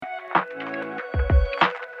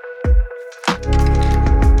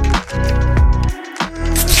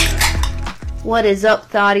What is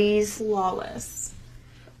up, thotties? Flawless.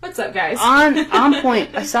 What's up, guys? On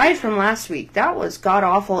point. Aside from last week, that was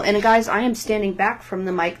god-awful. And guys, I am standing back from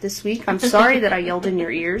the mic this week. I'm sorry that I yelled in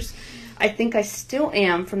your ears. I think I still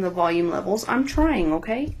am from the volume levels. I'm trying,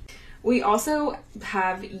 okay? We also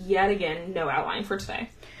have, yet again, no outline for today.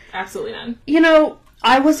 Absolutely none. You know,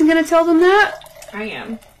 I wasn't going to tell them that. I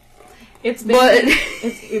am. It's been...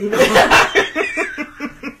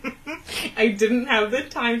 I didn't have the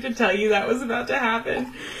time to tell you that was about to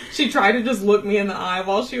happen. She tried to just look me in the eye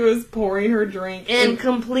while she was pouring her drink. And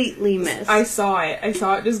completely missed. I saw it. I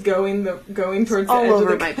saw it just going towards the all edge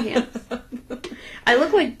over of the my pants. I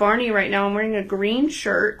look like Barney right now. I'm wearing a green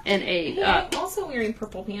shirt and a... I'm also wearing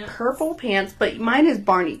purple pants. Purple pants, but mine is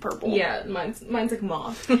Barney purple. Yeah, mine's like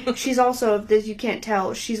mauve. She's also, as you can't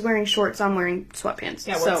tell, she's wearing shorts. I'm wearing sweatpants.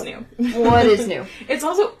 Yeah, what's new? What is new? It's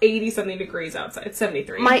also 80-something degrees outside. It's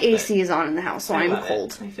 73. My AC is on in the house, so I'm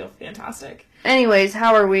cold. I feel fantastic. Anyways,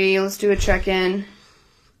 how are we? Let's do a check-in.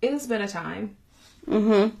 It has been a time.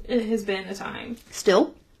 Mm-hmm. It has been a time.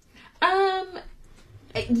 Still?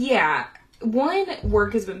 Yeah. One,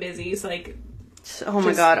 work has been busy, so like... Oh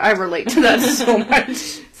my god, I relate to that so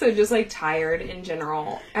much. So just like tired in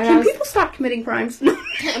general. And Can people stop committing crimes?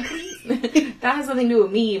 Please. That has nothing to do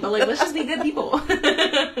with me, but like, let's just be good people.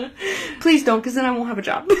 Please don't, because then I won't have a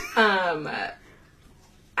job.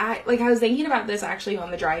 I was thinking about this actually on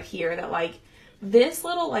the drive here, that like, this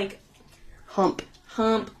little like... Hump,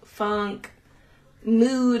 funk,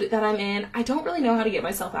 mood that I'm in, I don't really know how to get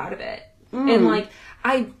myself out of it. And like,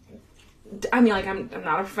 I mean, like, I'm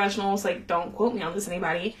not a professional, so, like, don't quote me on this,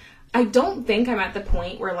 anybody. I don't think I'm at the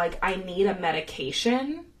point where, like, I need a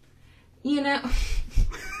medication, you know?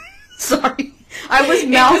 Sorry. It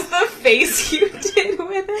was the face you did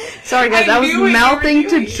with it. Sorry, guys, I was mouthing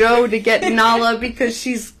to Joe to get Nala because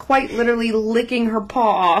she's quite literally licking her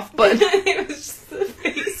paw off, but... It was just the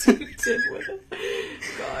face you did with it.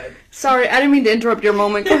 God. Sorry, I didn't mean to interrupt your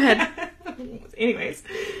moment. Go ahead. Anyways.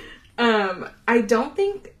 I don't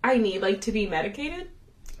think I need, like, to be medicated.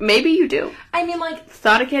 Maybe you do. I mean, like...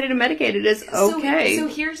 Thodicated and medicated is okay. So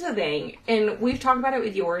here's the thing, and we've talked about it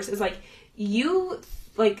with yours, is, like, you,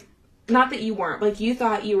 like, not that you weren't, like, you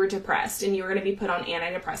thought you were depressed and you were going to be put on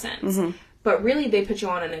antidepressants. Mm-hmm. But really, they put you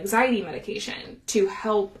on an anxiety medication to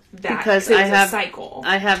help that, because I have a cycle.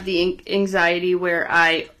 I have the anxiety where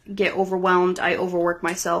I get overwhelmed, I overwork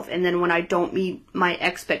myself, and then when I don't meet my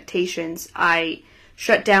expectations, I...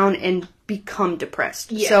 shut down and become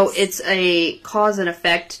depressed. Yes. So it's a cause and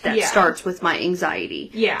effect that starts with my anxiety.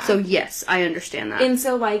 Yeah. So yes, I understand that. And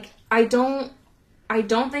so like I don't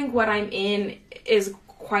think what I'm in is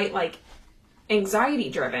quite like anxiety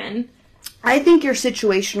driven. I think you're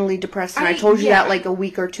situationally depressed, and I told you that like a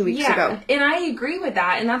week or 2 weeks ago. And I agree with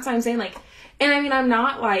that, and that's what I'm saying, like, and I mean, I'm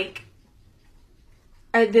not like,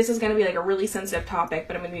 this is going to be like a really sensitive topic,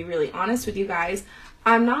 but I'm going to be really honest with you guys.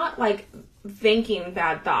 I'm not like thinking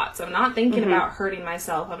bad thoughts. I'm not thinking about hurting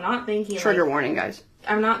myself. I'm not thinking trigger warning, guys.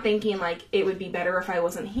 I'm not thinking like it would be better if I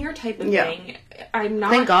wasn't here type of thing. I'm not.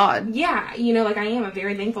 Thank God. Yeah, you know, like I am. I'm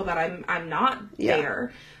very thankful that I'm not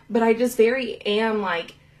there. But I just very am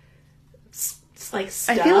like stuck.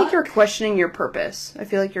 I feel like you're questioning your purpose. I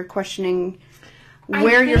feel like you're questioning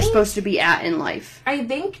where you're supposed to be at in life. I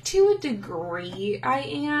think to a degree I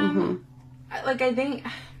am. Like I think,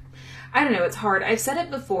 I don't know, it's hard. I've said it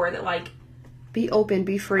before that like, be open,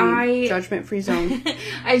 be free, judgment-free zone.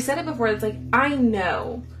 I've said it before, it's like, I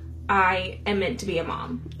know I am meant to be a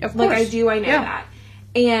mom. Of course. Like, I know that.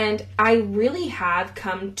 And I really have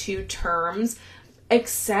come to terms,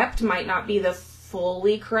 accept might not be the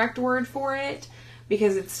fully correct word for it,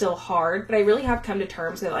 because it's still hard, but I really have come to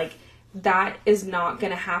terms that, like, that is not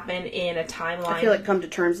going to happen in a timeline. I feel like come to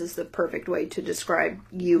terms is the perfect way to describe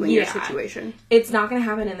you and your situation. It's not going to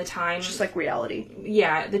happen in the time. It's just like reality.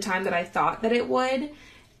 Yeah, the time that I thought that it would.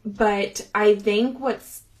 But I think what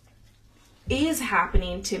is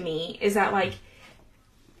happening to me is that, like,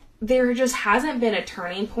 there just hasn't been a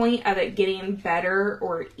turning point of it getting better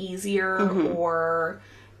or easier or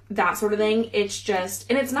that sort of thing. It's just,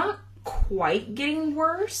 and it's not quite getting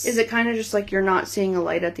worse. Is it kind of just like you're not seeing a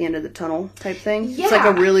light at the end of the tunnel type thing? Yeah. It's like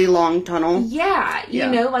a really long tunnel. Yeah, you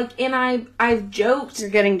know, like, and I've joked. You're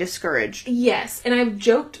getting discouraged. Yes, and I've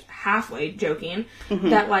joked, halfway joking,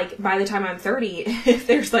 that, like, by the time I'm 30, if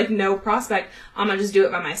there's, like, no prospect, I'm gonna just do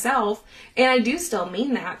it by myself. And I do still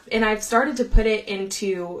mean that. And I've started to put it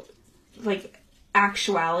into, like,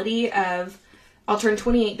 actuality of, I'll turn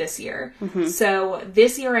 28 this year. So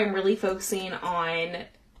this year I'm really focusing on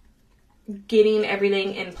getting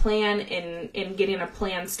everything in plan and getting a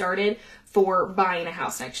plan started for buying a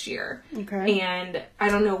house next year. Okay. And I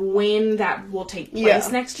don't know when that will take place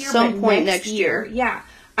next year. Some point next year. Yeah.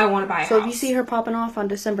 I want to buy a house. So if you see her popping off on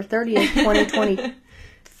December 30th,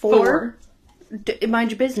 2024,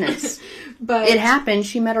 mind your business. But it happened.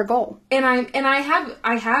 She met her goal. And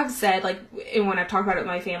I have said, like, and when I've talked about it with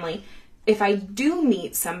my family, if I do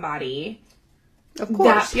meet somebody, of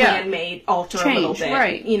course, that plan may alter a little bit.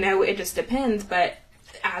 Right. You know, it just depends. But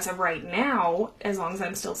as of right now, as long as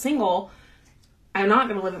I'm still single, I'm not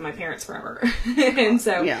going to live with my parents forever. And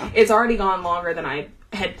so it's already gone longer than I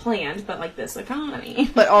had planned, but like this economy.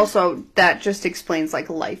 But also, that just explains like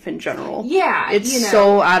life in general. Yeah. It's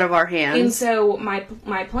so out of our hands. And so my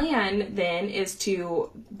plan then is to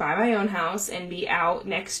buy my own house and be out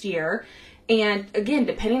next year. And again,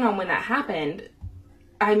 depending on when that happened,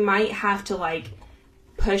 I might have to like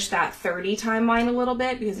push that 30 timeline a little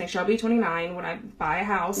bit, because next year I'll be 29 when I buy a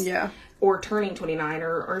house. Yeah. Or turning 29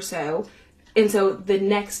 or so. And so the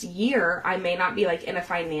next year, I may not be like in a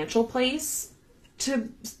financial place to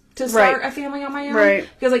start a family on my own. Right.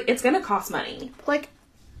 Because like it's gonna cost money. Like,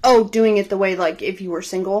 doing it the way like if you were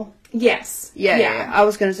single? Yes. Yeah. I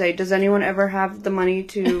was gonna say, does anyone ever have the money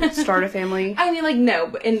to start a family? I mean, like, no,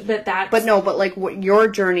 but that's... But no, but like what your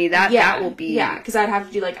journey, that will be... Yeah, because I'd have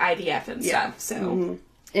to do like IVF and stuff, so... Mm-hmm.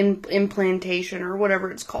 Implantation or whatever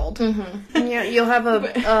it's called. Mm-hmm. Yeah, you'll have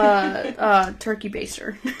a turkey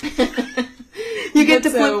baster. You get to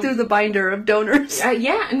flip through the binder of donors.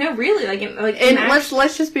 Yeah, no, really, and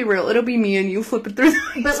let's just be real. It'll be me and you flip it through.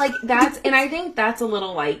 But like that's, and I think that's a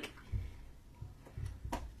little like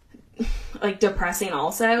depressing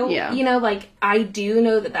also. Yeah, you know, like I do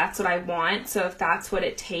know that that's what I want. So if that's what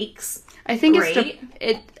it takes. I think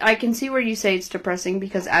I can see where you say it's depressing,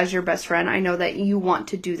 because as your best friend, I know that you want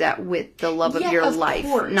to do that with the love of your life,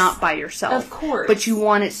 not by yourself. Of course. But you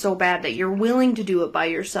want it so bad that you're willing to do it by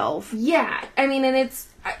yourself. Yeah. I mean, and it's,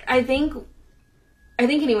 I think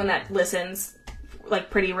anyone that listens,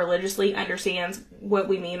 like, pretty religiously understands what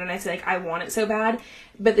we mean when I say, like, I want it so bad.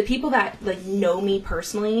 But the people that, like, know me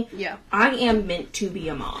personally, I am meant to be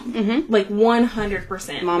a mom. Mm-hmm. Like,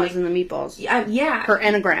 100%. Mom is in the meatballs. Yeah. Her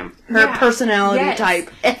enneagram. Her personality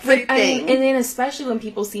type. Everything. And then especially when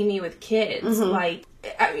people see me with kids, like,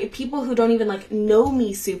 people who don't even, like, know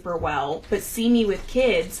me super well, but see me with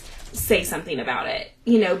kids, say something about it.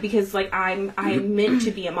 You know, because, like, I'm meant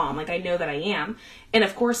to be a mom. Like, I know that I am. And,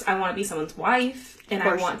 of course, I want to be someone's wife, and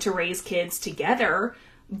I want to raise kids together,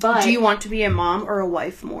 but... Do you want to be a mom or a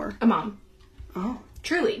wife more? A mom. Oh.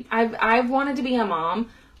 Truly. I've wanted to be a mom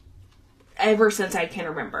ever since I can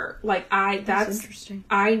remember. Like, that's interesting.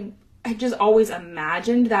 I just always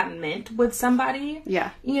imagined that meant with somebody.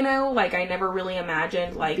 Yeah. You know? Like, I never really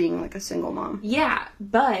imagined, like... being, like, a single mom. Yeah,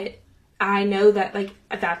 but... I know that, like,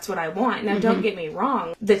 that's what I want. Now, don't get me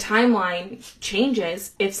wrong. The timeline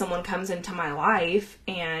changes if someone comes into my life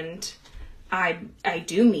and I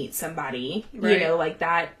do meet somebody. Right. You know, like,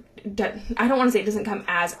 that... I don't want to say it doesn't come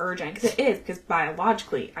as urgent, because it is, because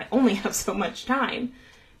biologically, I only have so much time.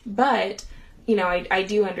 But, you know, I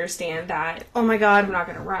do understand that... Oh, my God. I'm not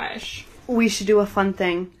going to rush. We should do a fun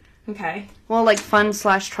thing. Okay. Well, like,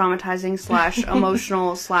 fun/traumatizing/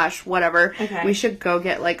 emotional/ whatever. Okay. We should go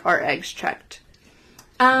get, like, our eggs checked.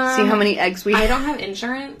 See how many eggs we have. I don't have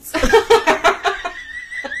insurance.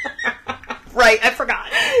 Right, I forgot.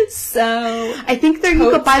 So... I think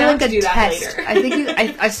you could buy, like, a test. Later. I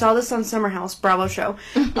think I saw this on Summer House, Bravo show.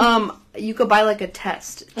 You could buy, like, a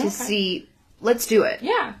test to see... Let's do it.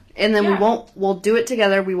 Yeah. And then we'll do it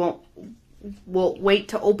together. We'll wait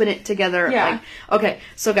to open it together. Yeah. Like, okay,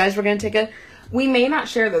 so guys, we're going to take We may not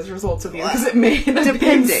share those results with you, because it may end up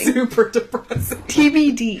being super depressing.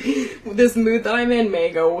 TBD. This mood that I'm in may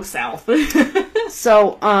go south.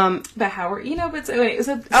 So, But how are... You know, but... So, anyway,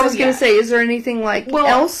 so I was going to say, is there anything, like,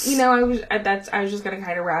 else? You know, I was just going to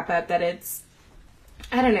kind of wrap up that it's...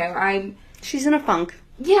 I don't know, She's in a funk.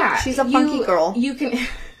 Yeah. She's a funky girl. You can...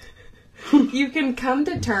 you can come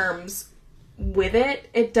to terms with it.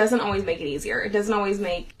 It doesn't always make it easier. It doesn't always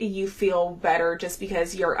make you feel better just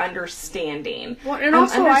because you're understanding. Well, and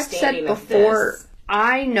also I've said before,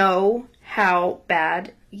 I know how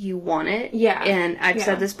bad you want it. Yeah. And I've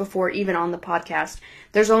said this before, even on the podcast.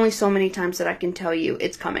 There's only so many times that I can tell you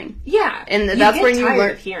it's coming. Yeah. And that's when you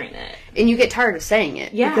learn hearing it. And you get tired of saying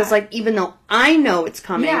it. Yeah. Because, like, even though I know it's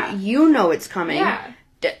coming, you know it's coming. Yeah.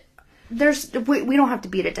 We don't have to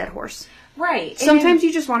beat a dead horse. Right. Sometimes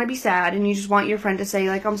you just want to be sad and you just want your friend to say,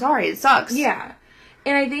 like, I'm sorry, it sucks. Yeah.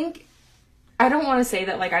 And I think, I don't want to say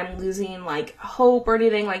that, like, I'm losing, like, hope or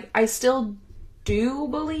anything. Like, I still do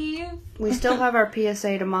believe. We still have our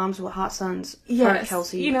PSA to moms with hot sons. Yes.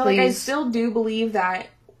 Kelsey, you know, please. like, I still do believe that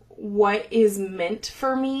what is meant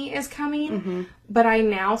for me is coming, but I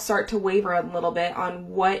now start to waver a little bit on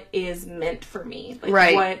what is meant for me. Like,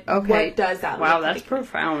 right. What does that look wow, like? that's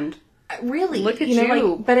profound. Really. Look at you.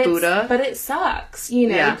 Know, like, but Buddha. But it sucks, you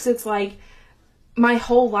know, because it's like my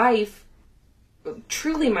whole life,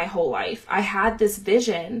 truly my whole life, I had this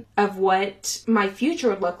vision of what my future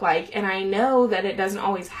would look like, and I know that it doesn't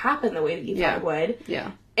always happen the way that you thought it would.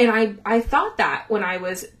 Yeah. And I thought that when I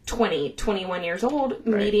was 21 years old,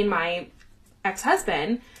 meeting my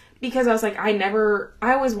ex-husband, because I was like, I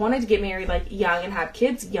always wanted to get married, like, young and have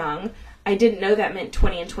kids young. I didn't know that meant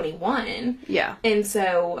 20 and 21. Yeah. And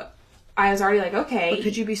so I was already like, okay. But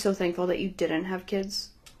could you be so thankful that you didn't have kids?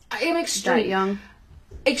 I am that young?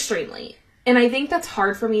 Extremely. And I think that's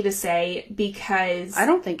hard for me to say because... I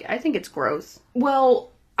think it's growth. Well,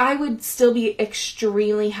 I would still be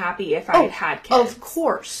extremely happy if I had kids. Of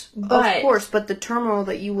course. But the turmoil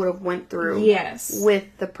that you would have went through with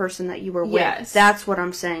the person that you were with, that's what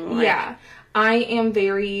I'm saying. Like, yeah. I am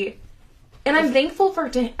very... And I'm thankful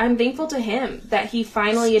to him that he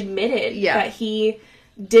finally admitted that he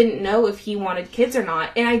didn't know if he wanted kids or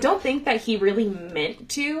not. And I don't think that he really meant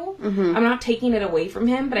to. Mm-hmm. I'm not taking it away from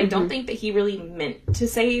him, but I don't think that he really meant to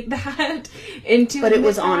say that. But it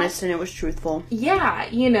was honest and it was truthful. Yeah,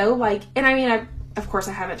 you know, like, and I mean, of course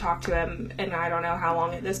I haven't talked to him and I don't know how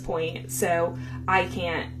long at this point, so I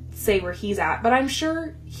can't say where he's at, but I'm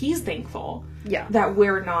sure he's thankful that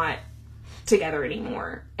we're not together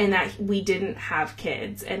anymore and that we didn't have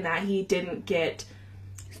kids and that he didn't get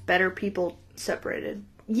better people separated.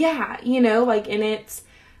 Yeah, you know, like, and it's,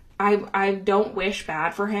 I don't wish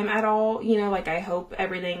bad for him at all, you know, like, I hope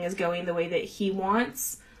everything is going the way that he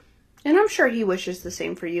wants. And I'm sure he wishes the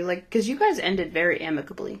same for you, like, because you guys ended very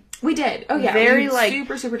amicably. We did. Oh, yeah. Very, like,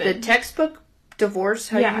 super did. The textbook divorce,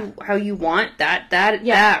 how you want, that right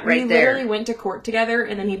there. We literally went to court together,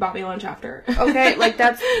 and then he bought me lunch after. Okay, like,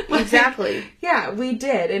 that's, like, exactly. Yeah, we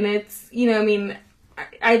did, and it's, you know, I mean...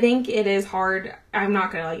 I think it is hard. I'm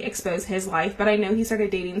not going to, like, expose his life, but I know he started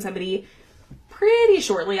dating somebody pretty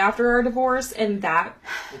shortly after our divorce, and that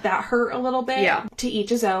hurt a little bit. Yeah. To each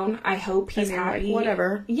his own. I hope he's happy. Like,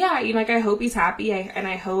 whatever. Yeah, you know, like, I hope he's happy, and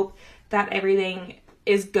I hope that everything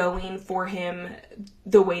is going for him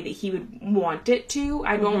the way that he would want it to.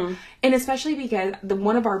 I don't, and especially because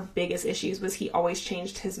one of our biggest issues was he always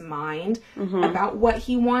changed his mind about what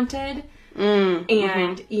he wanted.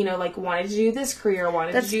 And, you know, like, wanted to do this career,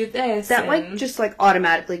 wanted to do this. That, like, just, like,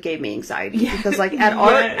 automatically gave me anxiety. Because, like,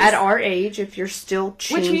 at our age, if you're still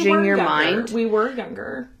changing your mind... We were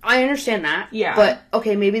younger. I understand that. Yeah. But,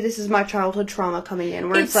 okay, maybe this is my childhood trauma coming in,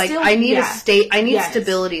 where it's like, I need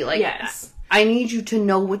stability. Like, I need you to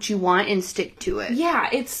know what you want and stick to it. Yeah,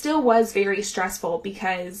 it still was very stressful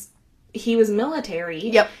because he was military.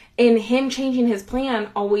 Yep. And him changing his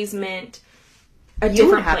plan always meant...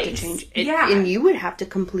 You would have to change it. Yeah. And you would have to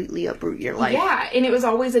completely uproot your life. Yeah. And it was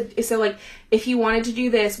always so, like, if you wanted to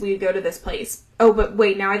do this, we would go to this place. Oh, but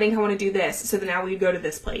wait, now I think I want to do this. So then now we would go to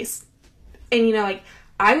this place. And, you know, like,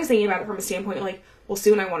 I was thinking about it from a standpoint, like, well,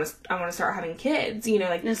 soon I want to start having kids, you know,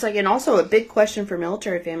 like. And it's like, and also a big question for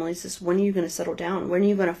military families is, when are you going to settle down? When are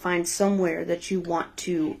you going to find somewhere that you want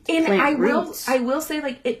to plant roots? I will say,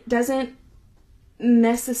 like, it doesn't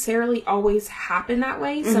necessarily always happen that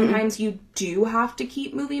way. Sometimes you do have to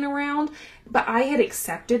keep moving around, but I had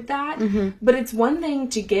accepted that. But it's one thing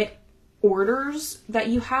to get orders that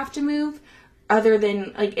you have to move, other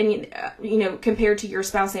than, like, any, you know, compared to your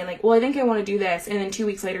spouse saying, like, well, I think I want to do this, and then 2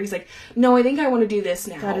 weeks later he's like, no, I think I want to do this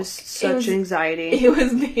now. That is such anxiety. It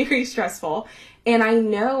was very stressful. And I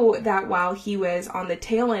know that while he was on the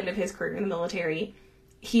tail end of his career in the military,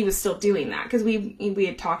 he was still doing that, because we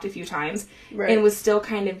had talked a few times, and was still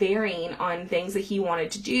kind of varying on things that he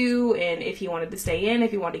wanted to do, and if he wanted to stay in,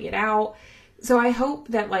 if he wanted to get out. So I hope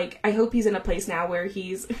that, like, I hope he's in a place now where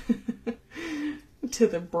he's to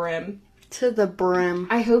the brim. To the brim.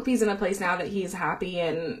 I hope he's in a place now that he's happy,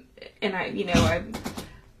 and I, you know, I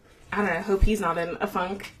don't know, I hope he's not in a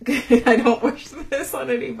funk. I don't wish this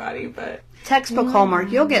on anybody, but... Textbook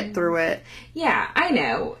Hallmark, you'll get through it. Yeah, I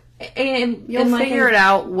know. And you'll figure it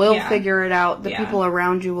out. We'll figure it out. The people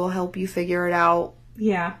around you will help you figure it out.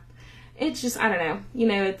 Yeah. It's just, I don't know. You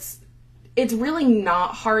know, it's really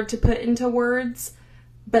not hard to put into words,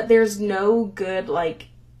 but there's no good, like,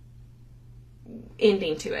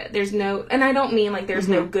 ending to it. There's no, and I don't mean, like, there's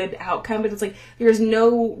no good outcome, but it's like, there's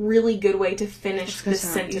no really good way to finish the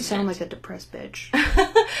sentiment. You sound like a depressed bitch.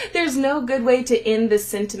 There's no good way to end the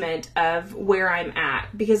sentiment of where I'm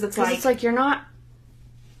at, because it's like... It's like, you're not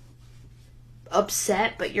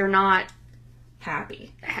upset, but you're not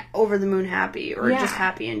happy. Over the moon happy, or just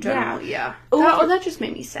happy in general. Yeah. That just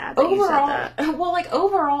made me sad that overall, you said that. Well, like,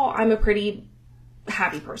 overall, I'm a pretty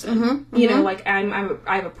happy person. Mm-hmm, you know, like, I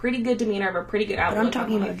have a pretty good demeanor, I have a pretty good outlook. But I'm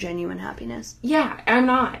talking about genuine happiness. Yeah, I'm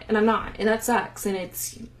not, and that sucks, and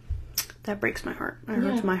it's... That breaks my heart. That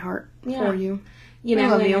hurts my heart for you. You know, I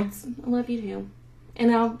love you. I love you too.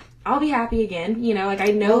 And I'll be happy again. You know, like,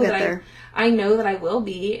 I know I know that I will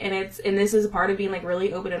be, and this is a part of being, like,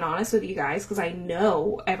 really open and honest with you guys, because I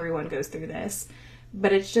know everyone goes through this.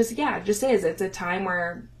 But it's just, it just is. It's a time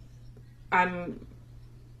where I'm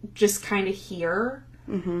just kind of here.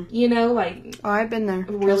 Mm-hmm. You know, like... Oh, I've been there.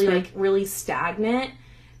 Really, like, really stagnant.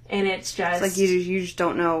 And it's just... It's like you just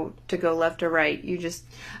don't know to go left or right. You just...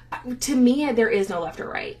 To me, there is no left or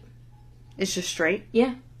right. It's just straight?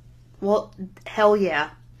 Yeah. Well, hell yeah.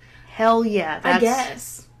 Hell yeah. I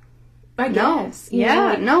guess. No.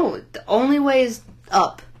 The only way is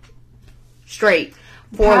up. Straight.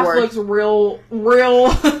 Forward. Path looks real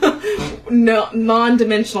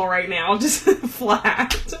non-dimensional right now. Just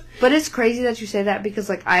flat. But it's crazy that you say that, because,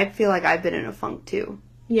 like, I feel like I've been in a funk, too.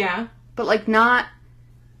 Yeah. But, like, not...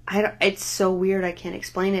 it's so weird I can't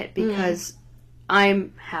explain it, because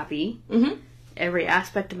I'm happy. Mm-hmm. Every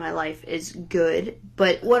aspect of my life is good.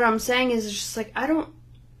 But what I'm saying is, it's just, like, I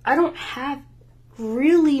don't have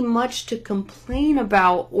really much to complain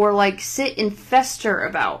about or, like, sit and fester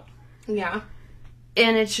about. Yeah.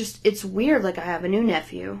 And it's weird. Like, I have a new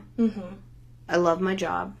nephew. Mm-hmm. I love my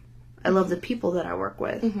job. I love the people that I work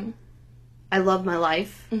with. Mm-hmm. I love my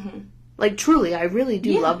life. Mm-hmm. Like, truly, I really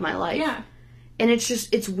do love my life. Yeah. And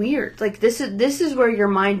it's weird. Like, this is where your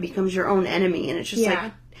mind becomes your own enemy. And it's just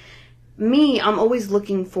like, me, I'm always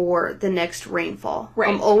looking for the next rainfall. Right.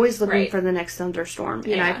 I'm always looking for the next thunderstorm.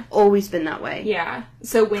 Yeah. And I've always been that way. Yeah.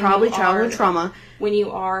 So when probably childhood trauma. When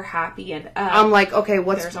you are happy and up, I'm like, okay,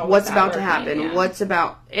 what's about to happen? Yeah. What's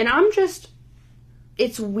about... And I'm just...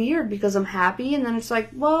 It's weird, because I'm happy, and then it's like,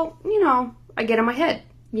 well, you know, I get in my head.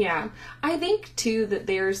 Yeah. I think, too, that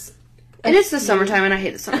there's... And it's the summertime, and I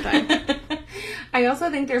hate the summertime. I also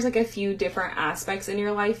think there's, like, a few different aspects in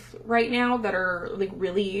your life right now that are, like,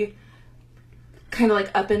 really kind of, like,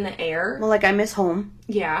 up in the air. Well, like, I miss home.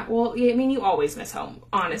 Yeah. Well, I mean, you always miss home,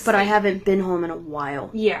 honestly. But I haven't been home in a while.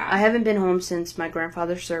 Yeah. I haven't been home since my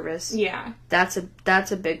grandfather's service. Yeah. That's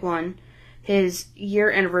a big one. His year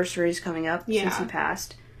anniversary is coming up since he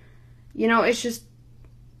passed. You know, it's just...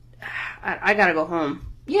 I gotta go home.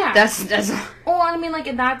 Yeah. That's well, I mean,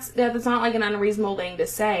 like, that's not, like, an unreasonable thing to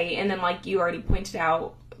say. And then, like, you already pointed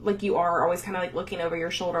out, like, you are always kind of, like, looking over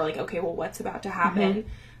your shoulder, like, okay, well, what's about to happen? Mm-hmm.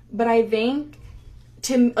 But I think,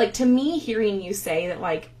 to me, hearing you say that,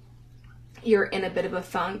 like, you're in a bit of a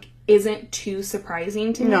funk isn't too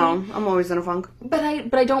surprising to me. No, I'm always in a funk. But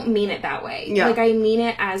I don't mean it that way. Yeah. Like, I mean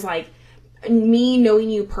it as, like, me knowing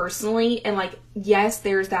you personally, and, like, yes,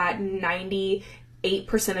 there's that 98%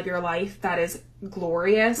 of your life that is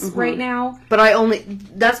glorious right now. But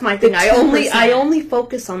that's my thing. I only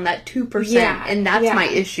focus on that 2%, and that's my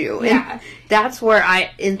issue. Yeah. And that's where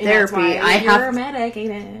in therapy, I have... You're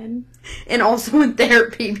medicated. And also in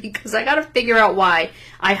therapy, because I gotta figure out why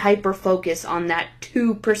I hyper-focus on that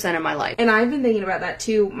 2% of my life. And I've been thinking about that,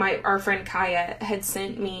 too. Our friend Kaya had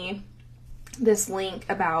sent me this link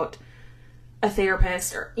about a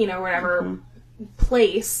therapist, or, you know, whatever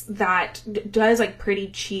place that does, like, pretty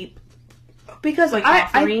cheap, because, like,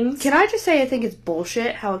 offerings. Can I just say, I think it's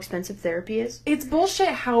bullshit how expensive therapy is. It's bullshit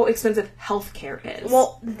how expensive healthcare is.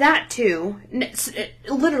 Well, that too.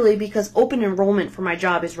 Literally, because open enrollment for my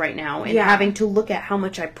job is right now, and having to look at how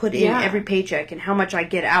much I put in every paycheck and how much I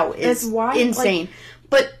get out is insane. Like,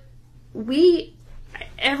 but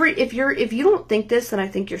if you don't think this, then I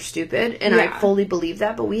think you're stupid, and I fully believe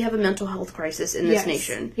that. But we have a mental health crisis in this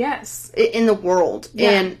nation. Yes. In the world.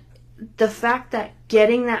 Yeah. And the fact that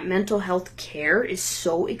getting that mental health care is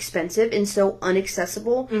so expensive and so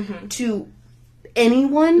inaccessible to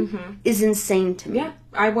anyone is insane to me. Yeah,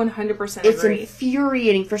 I 100% agree. It's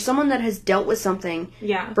infuriating for someone that has dealt with something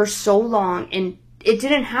for so long, and it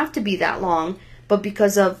didn't have to be that long, but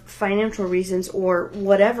because of financial reasons or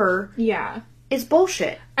whatever, it's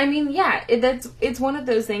bullshit. I mean, it's one of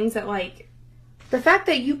those things that, like, the fact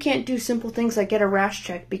that you can't do simple things like get a rash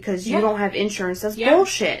check because you don't have insurance, that's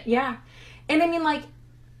bullshit. Yeah. And I mean, like,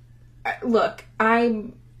 look, I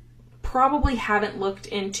probably haven't looked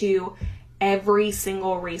into every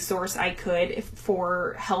single resource I could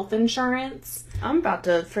for health insurance. I'm about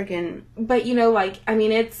to freaking... But, you know, like, I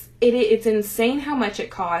mean, it's insane how much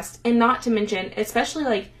it costs. And not to mention, especially,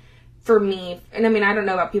 like, for me, and I mean, I don't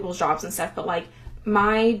know about people's jobs and stuff, but, like,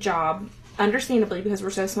 my job understandably, because we're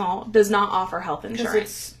so small, does not offer health insurance.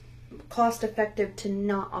 It's cost effective to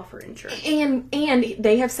not offer insurance. And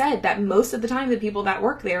they have said that most of the time the people that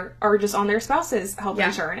work there are just on their spouse's health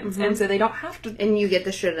insurance. And so they don't have to. And you get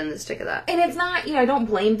the shit and the stick of that. And it's not, I don't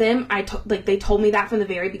blame them. They told me that from the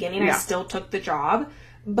very beginning. I still took the job.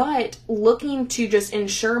 But looking to just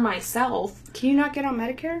insure myself. Can you not get on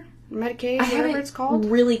Medicare? Medicaid, whatever it's called? I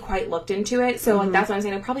haven't really quite looked into it. So, that's what I'm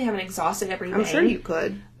saying. I probably haven't exhausted everything. I'm sure you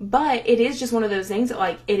could. But it is just one of those things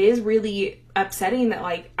that, it is really upsetting that,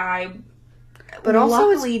 But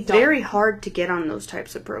also, it's very hard to get on those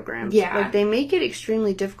types of programs. Yeah. They make it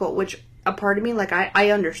extremely difficult, which a part of me,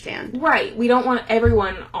 I understand. Right. We don't want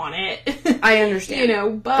everyone on it. I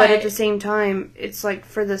understand. But at the same time, it's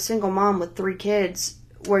for the single mom with 3 kids,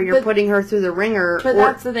 where you're putting her through the ringer. But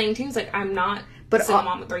that's the thing, too, is, I'm not a single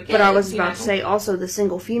mom with 3 kids. But I was about to say, also, the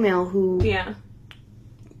single female who... Yeah.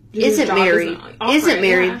 Isn't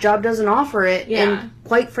married, job doesn't offer it, and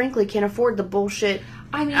quite frankly can't afford the bullshit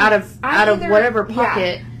out of whatever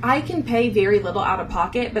pocket. Yeah, I can pay very little out of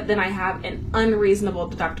pocket, but then I have an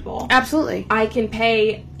unreasonable deductible. Absolutely. I can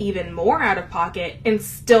pay even more out of pocket and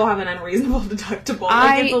still have an unreasonable deductible.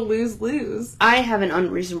 It's a lose-lose. I have an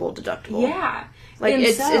unreasonable deductible. Yeah.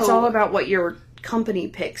 It's all about what your company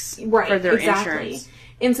picks for their insurance.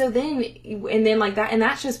 And so then like that, and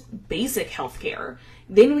that's just basic healthcare.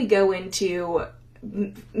 Then we go into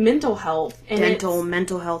mental health. And dental,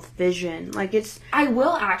 mental health, vision. I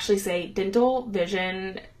will actually say dental,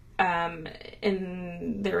 vision,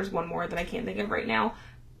 and there's one more that I can't think of right now.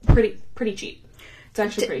 Pretty cheap. It's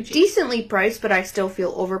actually pretty cheap. Decently priced, but I still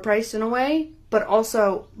feel overpriced in a way. But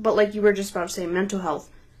like you were just about to say, mental health.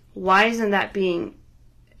 Why isn't that being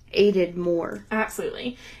aided more?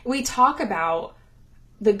 Absolutely. We talk about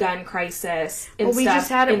the gun crisis and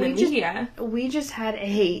stuff in the media. Atlanta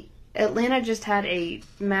just had a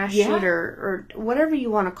mass shooter, or whatever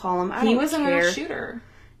you want to call him. He was a mass shooter.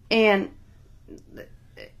 And...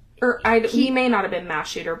 he may not have been mass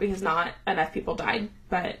shooter because not enough people died,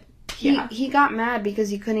 but... He got mad because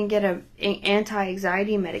he couldn't get an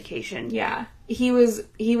anti-anxiety medication. Yeah. He was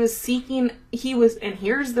seeking, and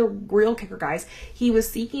here's the real kicker, guys. He was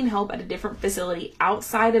seeking help at a different facility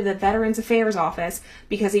outside of the Veterans Affairs office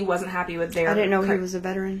because he wasn't happy with their... I didn't know he was a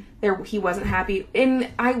veteran. He wasn't happy. And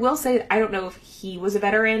I will say, I don't know if he was a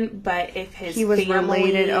veteran, but if his family...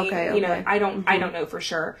 related, okay. I don't know for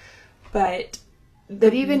sure. But...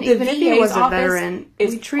 even if he was a veteran,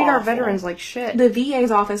 we treat our veterans like shit. The VA's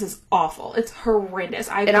office is awful. It's horrendous.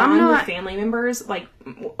 I've gone with family members,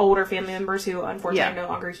 older family members who unfortunately are no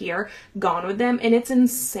longer here, gone with them, and it's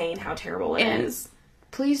insane how terrible it is.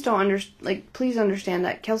 Please please understand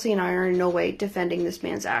that Kelsey and I are in no way defending this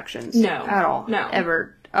man's actions. No. At all. No.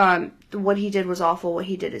 Ever. What he did was awful. What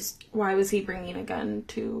he did is... Why was he bringing a gun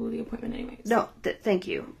to the appointment anyways? No, thank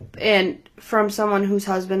you. And from someone whose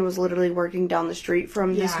husband was literally working down the street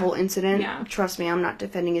from this whole incident, trust me, I'm not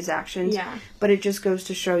defending his actions. Yeah. But it just goes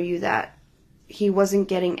to show you that he wasn't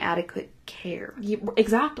getting adequate care.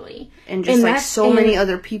 Exactly. And many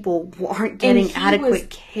other people aren't getting adequate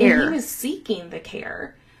care. And he was seeking the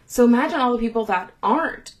care. So imagine all the people that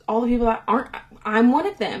aren't. I'm one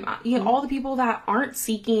of them. All the people that aren't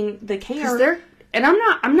seeking the care. And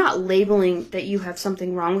I'm not labeling that you have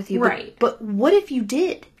something wrong with you. Right. But what if you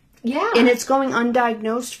did? Yeah. And it's going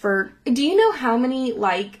undiagnosed for... Do you know how many,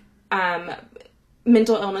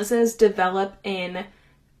 mental illnesses develop in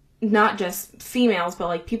not just females,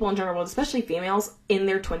 but, people in general, especially females, in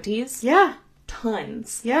their 20s? Yeah.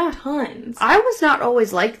 Tons. Yeah. Tons. I was not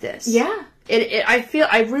always like this. Yeah.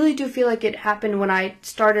 I really do feel like it happened when I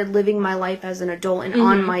started living my life as an adult and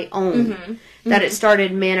on my own, that it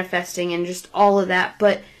started manifesting and just all of that.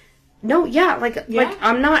 But no,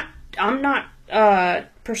 I'm not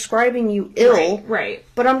prescribing you ill, right?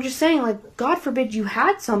 But I'm just saying, God forbid you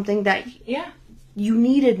had something that you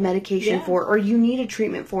needed medication for, or you needed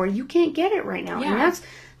treatment for, and you can't get it right now, and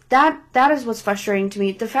that is what's frustrating to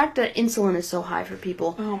me. The fact that insulin is so high for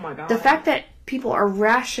people. Oh my god. The fact that people are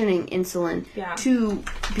rationing insulin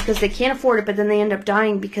because they can't afford it, but then they end up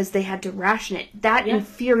dying because they had to ration it. That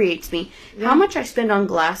infuriates me. Yeah. How much I spend on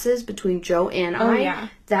glasses between Joe and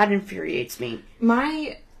that infuriates me.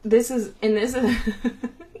 This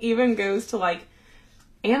even goes to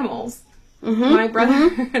animals. Mm-hmm. My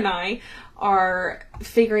brother and I are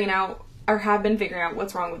have been figuring out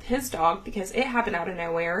what's wrong with his dog because it happened out of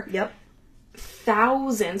nowhere. Yep.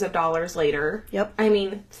 Thousands of dollars later. Yep. I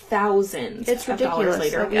mean, thousands of dollars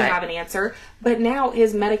later, we have an answer. But now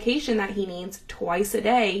his medication that he needs twice a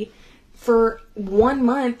day for 1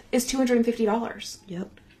 month is $250. Yep.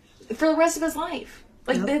 For the rest of his life.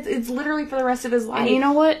 It's literally for the rest of his life. And you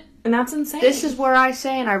know what? And that's insane. This is where I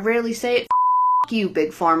say, and I rarely say it, F*** you,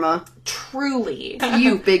 Big Pharma. Truly.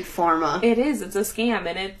 You, Big Pharma. It is. It's a scam,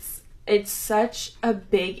 and it's such a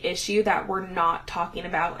big issue that we're not talking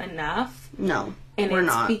about enough. No, and we're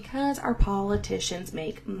not. Because our politicians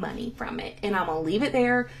make money from it. And I'm going to leave it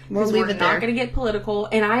there. We're not going to get political.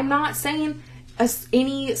 And I'm not saying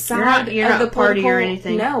any side you're of not the party political, or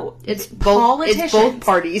anything. No. It's both. It's both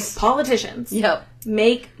parties. Politicians. Yep.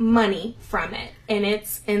 Make money from it. And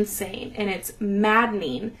it's insane. And it's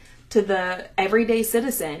maddening to the everyday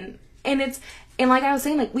citizen. And like I was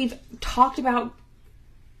saying, like, we've talked about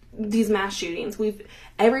these mass shootings.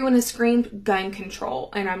 Everyone has screamed gun control.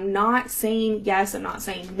 And I'm not saying yes, I'm not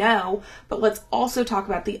saying no, but let's also talk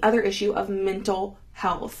about the other issue of mental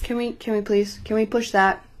health. Can we push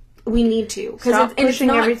that? We need to. Stop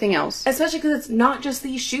pushing everything else. Especially because it's not just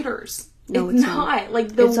these shooters. No, it's not.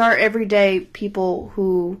 Like, it's our everyday people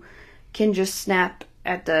who can just snap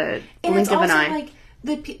at the blink of an eye.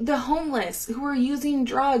 Like, the homeless who are using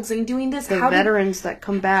drugs and doing this. The veterans that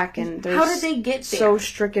come back and they're how did they get there? So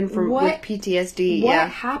stricken with PTSD. What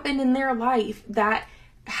happened in their life that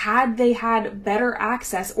had they had better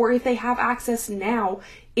access, or if they have access now,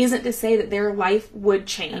 isn't to say that their life would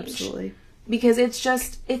change. Absolutely. Because it's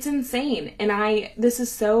insane. And this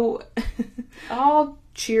is so... All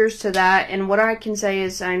cheers to that. And what I can say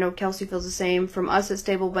is, I know Kelsey feels the same, from us at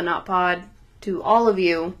Stable But Not Pod to all of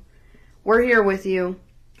you, we're here with you.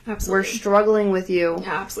 Absolutely. We're struggling with you.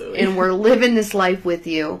 Absolutely. And we're living this life with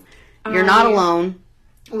you. You're not alone.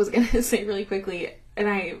 I was going to say really quickly, and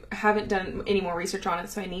I haven't done any more research on it,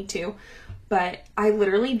 so I need to, but I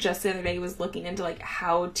literally just the other day was looking into, like,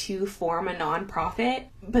 how to form a nonprofit.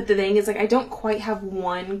 But the thing is, like, I don't quite have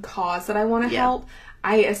one cause that I want to help.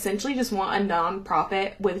 I essentially just want a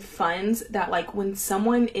nonprofit with funds that, like, when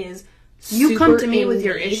someone is you come to me in with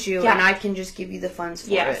your need, issue, and I can just give you the funds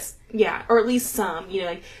for it. Yeah, or at least some,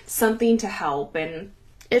 like, something to help. And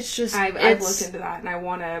it's just... I've looked into that, and I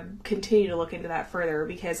want to continue to look into that further,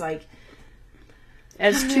 because, like...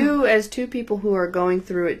 As two people who are going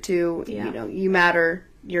through it too, you matter.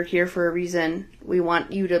 You're here for a reason. We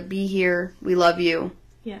want you to be here. We love you.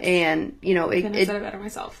 Yes. And, couldn't have said it better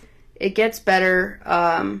myself. It gets better,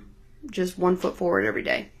 just one foot forward every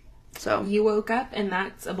day. So you woke up, and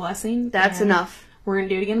that's a blessing. That's enough. We're going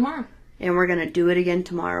to do it again tomorrow. And we're going to do it again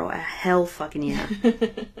tomorrow. Hell fucking yeah.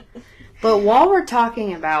 But while we're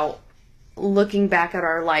talking about looking back at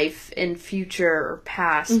our life in future or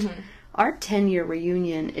past, our 10-year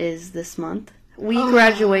reunion is this month. We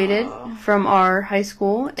graduated from our high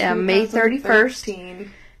school on May 31st,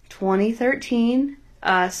 2013.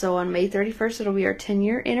 So on May 31st, it'll be our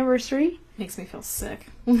 10-year anniversary. Makes me feel sick.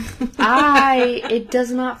 It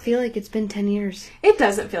does not feel like it's been 10 years. It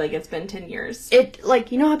doesn't feel like it's been 10 years. It,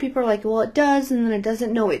 like, you know how people are like, well, it does, and then it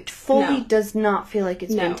doesn't? No, it fully does not feel like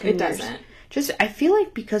it's been 10 years. No, it doesn't. Just, I feel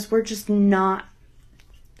like because we're just not,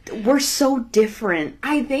 we're so different.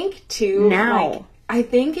 I think, too, now. Like, I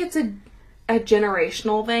think it's a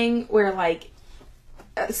generational thing where, like,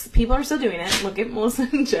 people are still doing it. Look at Melissa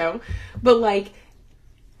and Joe. But, like,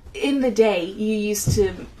 in the day, you used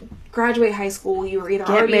to graduate high school, you were either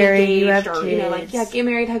get already married, engaged, you have or, kids. Get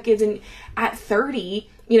married, have kids, and at 30,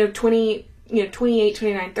 28,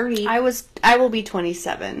 29, 30. I will be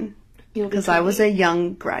 27. Because I was a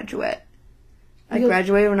young graduate. I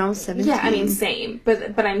graduated when I was 17. Yeah, I mean, same.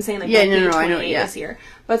 But I'm saying, like, I know, this year.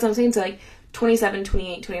 But so I'm saying, so, like, 27,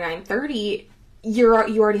 28, 29, 30, you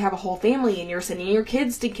already have a whole family, and you're sending your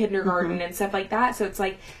kids to kindergarten and stuff like that. So it's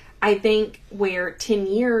like, I think where 10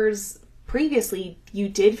 years previously you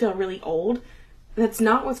did feel really old, that's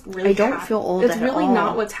not what's really I don't feel old That's at really all.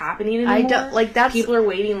 not what's happening anymore. I don't, like, that's... People are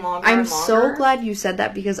waiting longer I'm and longer. so glad you said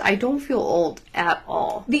that, because I don't feel old at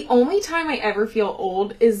all. The only time I ever feel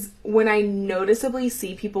old is when I noticeably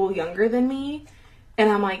see people younger than me, and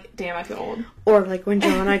I'm like, damn, I feel old. Or, like, when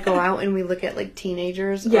Joe and I go out and we look at, like,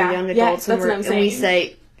 teenagers or young adults, and we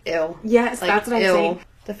say, ew. Yes, like, that's what I'm saying.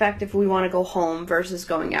 The fact if we want to go home versus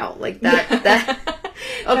going out, like, that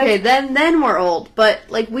okay, then we're old. But,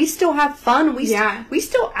 like, we still have fun. We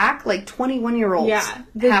still act like 21-year-olds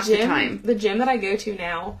half the time. The gym that I go to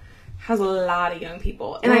now has a lot of young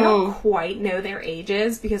people. And I don't quite know their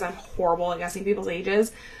ages, because I'm horrible at guessing people's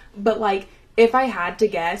ages. But, like, if I had to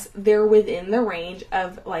guess, they're within the range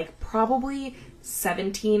of, like, probably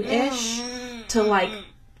 17-ish to, like,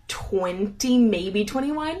 20, maybe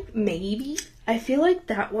 21, maybe. I feel like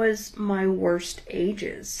that was my worst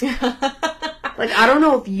ages. Like, I don't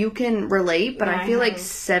know if you can relate, but I feel like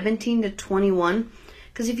 17 to 21,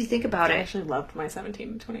 because if you think about it... I actually loved my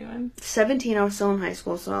 17 to 21. 17, I was still in high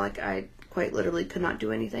school, so, like, I quite literally could not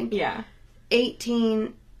do anything. Yeah.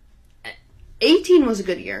 18, 18 was a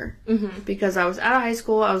good year. Mm-hmm. Because I was out of high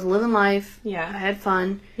school. I was living life. Yeah. I had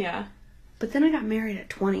fun. Yeah. But then I got married at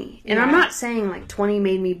 20. And I'm not saying, like, 20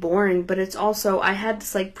 made me boring, but it's also, I had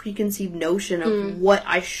this, like, preconceived notion of what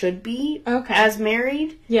I should be as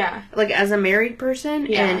married. Yeah. Like, as a married person.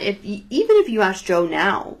 Yeah. And even if you ask Joe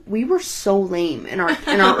now, we were so lame in our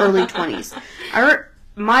early 20s.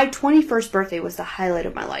 My 21st birthday was the highlight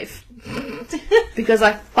of my life. Because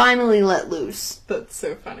I finally let loose. That's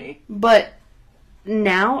so funny. But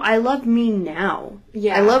now, I love me now.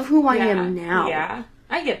 Yeah. I love who I am now. Yeah.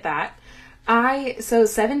 I get that. So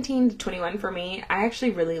 17 to 21 for me, I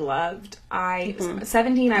actually really loved.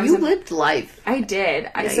 17, I was... You lived life. I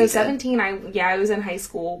did. Yeah, so 17, I was in high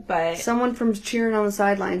school, but... Someone from cheering on the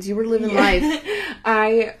sidelines. You were living life.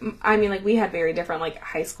 I mean, like, we had very different, like,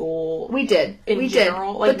 high school... We did. In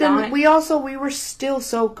general. Like, but then we were still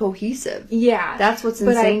so cohesive. Yeah. That's what's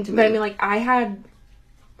insane to me. But I mean, like, I had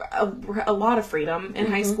a lot of freedom in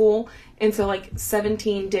high school, and so, like,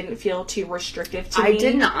 17 didn't feel too restrictive to me. I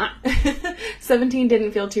did not. 17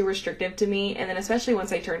 didn't feel too restrictive to me, and then especially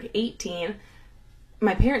once I turned 18,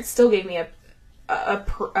 my parents still gave me a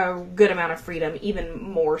good amount of freedom, even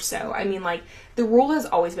more so. I mean, like, the rule has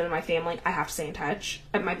always been in my family, I have to stay in touch.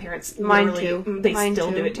 My parents, Mine too. They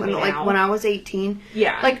still do it to me now. Like, when I was 18.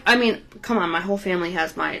 Yeah. Like, I mean, come on, my whole family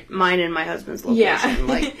has mine and my husband's location. Yeah.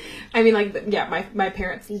 Like, I mean, like, my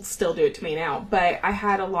parents still do it to me now, but I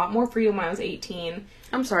had a lot more freedom when I was 18.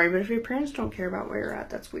 I'm sorry, but if your parents don't care about where you're at,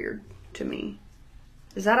 that's weird to me.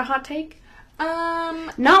 Is that a hot take?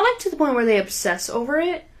 Not, like, to the point where they obsess over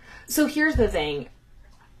it. So here's the thing.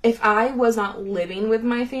 If I was not living with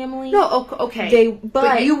my family... No, okay.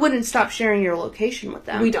 But you wouldn't stop sharing your location with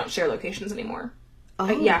them. We don't share locations anymore. Oh.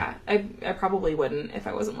 I probably wouldn't if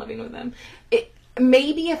I wasn't living with them.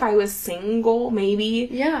 Maybe if I was single, maybe.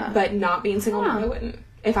 Yeah. But not being single, no, I wouldn't.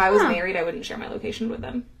 If I was married, I wouldn't share my location with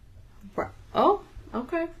them. Oh,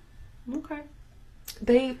 okay. Okay.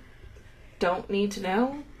 They don't need to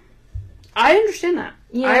know. I understand that.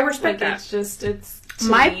 Yeah, I respect that. It's just,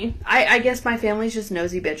 I guess my family's just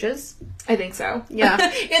nosy bitches. I think so. Yeah.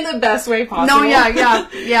 In the best way possible. No, yeah.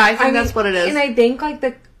 Yeah, I think that's what it is. And I think, like,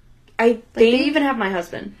 they even have my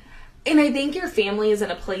husband. And I think your family is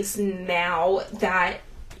in a place now that...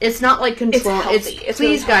 It's not, like, controlling. It's healthy. Please,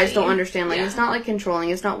 really guys, don't understand. Like, it's not, like, controlling.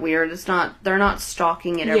 It's not weird. They're not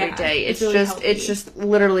stalking it every day. It's really just, healthy. It's just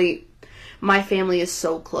literally... My family is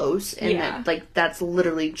so close, and that, like, that's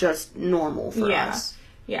literally just normal for us.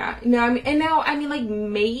 Yeah. No, I mean, like,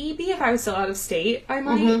 maybe if I was still out of state, I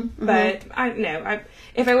might. But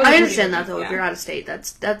if I was, I understand that though. If you're out of state,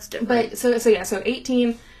 that's different. But so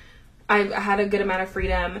 18, I had a good amount of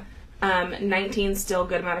freedom. 19, still a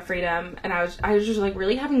good amount of freedom, and I was just like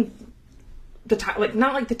really having the time, like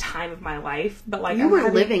not like the time of my life, but like you were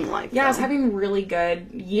living life. Yeah, though. I was having really good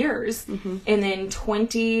years, and then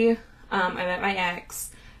 20. I met my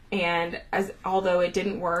ex, and although it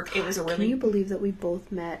didn't work, it was a really... Can you believe that we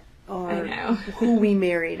both met I know. who we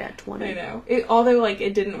married at 20? I know. Although, like,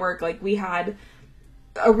 it didn't work, like, we had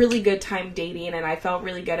a really good time dating, and I felt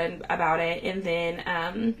really good about it, and then...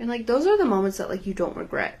 and, like, those are the moments that, like, you don't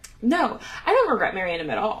regret. No, I don't regret marrying him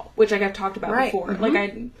at all, which, like, I've talked about before.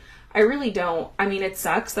 Like, I really don't. I mean, it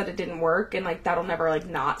sucks that it didn't work, and, like, that'll never, like,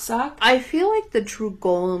 not suck. I feel like the true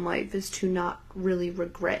goal in life is to not really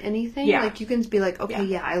regret anything. Yeah. Like, you can be like,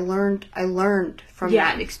 okay, I learned from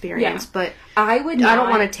that experience, but I don't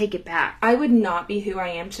want to take it back. I would not be who I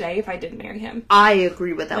am today if I didn't marry him. I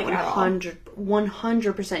agree with that, like,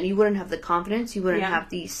 100%. You wouldn't have the confidence, you wouldn't have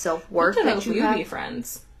the self-worth that you have. I don't know if we would be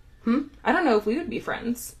friends. I don't know if we would be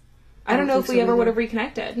friends. I don't know if we ever would have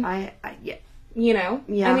reconnected. Yeah. You know?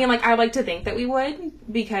 Yeah. I mean, like, I like to think that we would,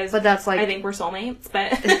 because that's like, I think we're soulmates, but...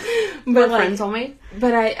 we're like, friends soulmates?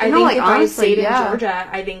 But I think like, if honestly, I stayed in Georgia,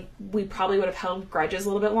 I think we probably would have held grudges a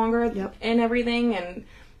little bit longer and everything, and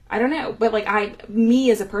I don't know. But, like, me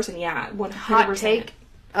as a person, 100%. Hot take,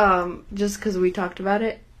 just because we talked about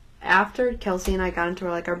it, after Kelsey and I got into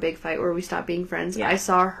our big fight where we stopped being friends, I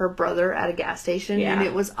saw her brother at a gas station, and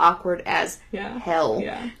it was awkward as hell.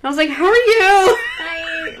 Yeah. And I was like, how are you?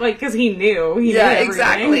 Hi. Like, because he knew. He knew everything.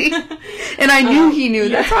 Exactly. And I knew he knew.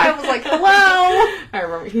 That's why I was like, hello. I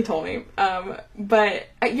remember. He told me. But,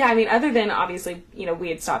 I mean, other than, obviously, we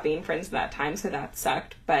had stopped being friends at that time, so that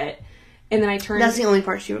sucked, but... And then I turned... That's the only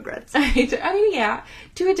part she regrets. I mean, yeah,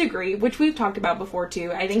 to a degree, which we've talked about before, too.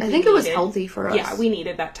 I think it was healthy for us. Yeah, we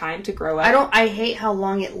needed that time to grow up. I hate how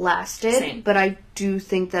long it lasted, but I do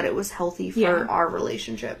think that it was healthy for our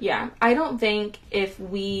relationship. Yeah. I don't think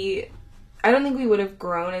we would have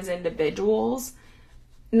grown as individuals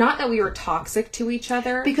not that we were toxic to each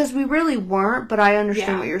other. Because we really weren't, but I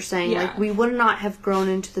understand what you're saying. Yeah. Like, we would not have grown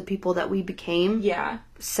into the people that we became. Yeah.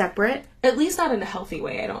 Separate. At least not in a healthy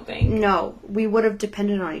way, I don't think. No. We would have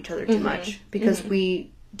depended on each other too much. Because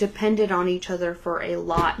we depended on each other for a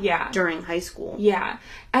lot during high school. Yeah.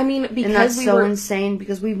 I mean, because and that's so insane,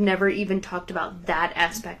 because we've never even talked about that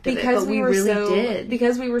aspect of it, but we really did.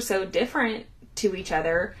 Because we were so different to each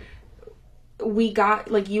other, we got,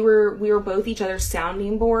 like, we were both each other's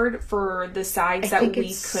sounding board for the sides that we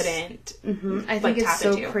couldn't I think it's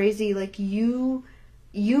so crazy. Like, you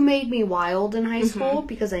made me wild in high school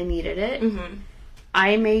because I needed it.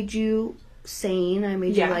 I made you sane. I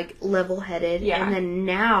made you, like, level-headed. And then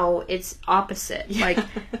now it's opposite. Like,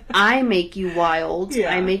 I make you wild.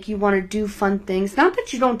 I make you want to do fun things. Not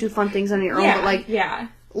that you don't do fun things on your own, but, like,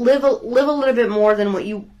 live a little bit more than what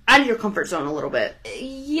you... out of your comfort zone a little bit.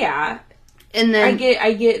 Yeah. And then...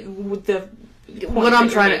 I get the... what I'm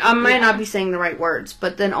trying to... I might not be saying the right words,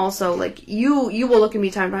 but then also, like, you will look at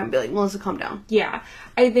me time to time and be like, Melissa, calm down. Yeah.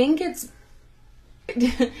 I think it's...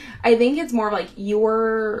 I think it's more like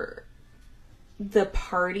you're the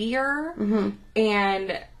partier,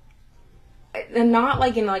 and not,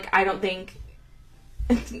 like, in, like, I don't think...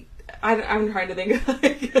 I'm trying to think of,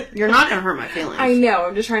 like... You're not gonna hurt my feelings. I know.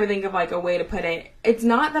 I'm just trying to think of, like, a way to put it. It's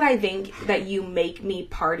not that I think that you make me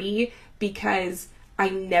party, because I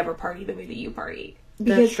never party the way that you party.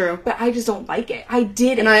 That's true. But I just don't like it. I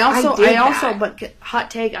did it. And I also, but hot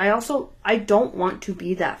take, I don't want to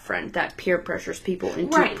be that friend that peer pressures people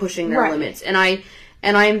into pushing their limits. And I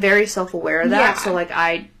am very self-aware of that. So, like,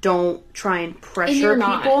 I don't try and pressure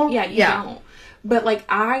people. Yeah, you don't. But, like,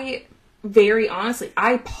 very honestly,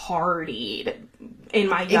 I partied in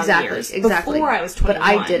my young years. Before I was 21. But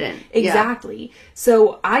I didn't. Exactly. Yeah.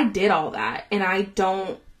 So I did all that, and I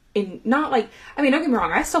don't... not like... I mean, don't get me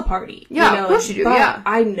wrong, I still party. Yeah, of course you do, but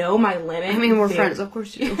I know my limit. I mean, we're friends, of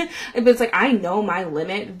course you do. But it's like, I know my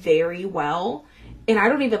limit very well, and I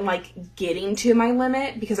don't even like getting to my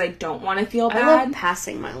limit because I don't want to feel bad. I love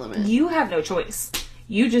passing my limit. You have no choice.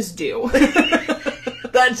 You just do.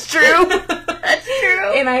 That's true. That's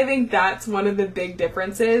true. And I think that's one of the big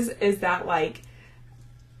differences, is that, like,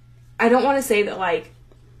 I don't want to say that, like,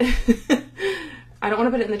 I don't want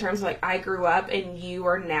to put it in the terms of, like, I grew up and you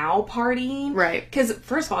are now partying. Right. Because,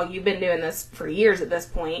 first of all, you've been doing this for years at this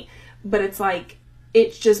point, but it's like,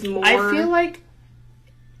 it's just more... I feel like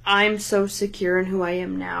I'm so secure in who I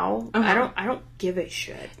am now. I don't give a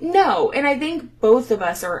shit. No, and I think both of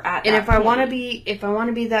us are at that And if point. I want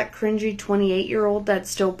to be that cringy 28-year-old that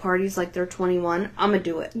still parties like they're 21, I'm gonna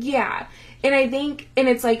do it. Yeah. And I think, and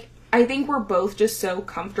it's like, I think we're both just so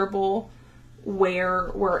comfortable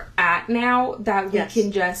where we're at now that we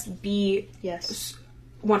can just be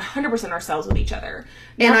 100% ourselves with each other.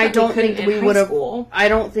 And I don't think we would have. I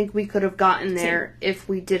don't think we could have gotten there if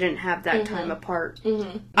we didn't have that time apart.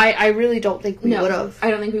 I really don't think we would have.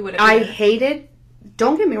 I don't think we would have. I hated.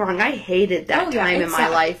 Don't get me wrong. I hated that time in my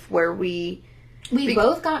life where we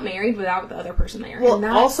both got married without the other person there. Well,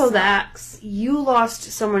 also that you lost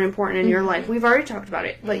someone important in your life. We've already talked about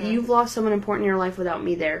it, but you've lost someone important in your life without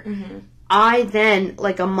me there. I then,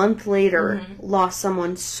 like a month later, lost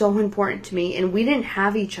someone so important to me, and we didn't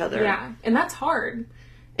have each other. Yeah, and that's hard.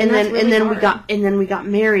 And then we got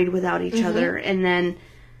married without each other, and then,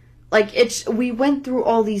 like, we went through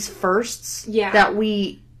all these firsts that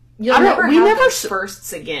we never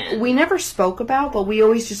firsts again. We never spoke about, but we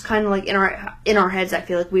always just kind of, like, in our heads, I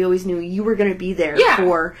feel like we always knew you were going to be there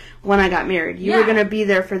for when I got married. You were going to be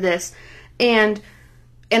there for this, and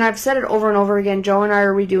I've said it over and over again. Joe and I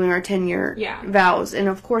are redoing our 10-year vows, and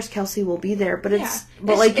of course Kelsey will be there. But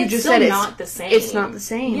like you just said, it's not the same. It's not the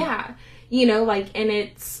same. Yeah, you know, like, and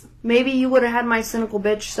it's maybe you would have had my cynical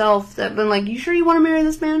bitch self that been like, "You sure you want to marry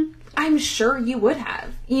this man?" I'm sure you would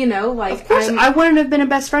have. You know, like, of course I wouldn't have been a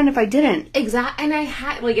best friend if I didn't. Exactly, and I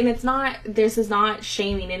had and it's not. This is not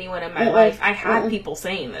shaming anyone in my life. I had people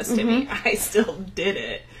saying this to me. I still did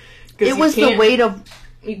it. It was the weight of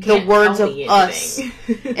the words of us,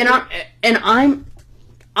 and I'm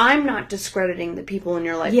not discrediting the people in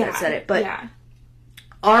your life that said it, but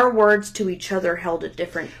our words to each other held a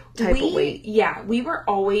different type of weight. Yeah, we were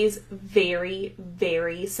always very,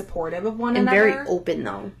 very supportive of one another, and very open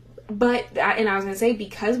though. But and I was gonna say,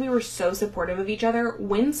 because we were so supportive of each other,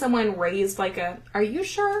 when someone raised like "Are you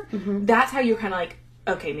sure?" That's how you're kind of like,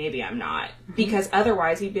 okay, maybe I'm not. Because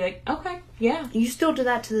otherwise you'd be like, okay, yeah. You still do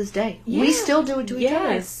that to this day. Yeah. We still do it to each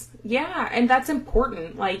other. Yeah, and that's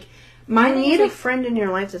important. Like, you need a friend in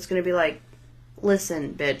your life that's going to be like,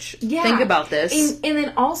 listen, bitch, think about this. And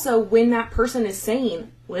then also, when that person is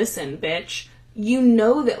saying, listen, bitch, you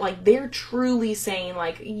know that, like, they're truly saying,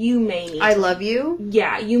 like, you may need I love you.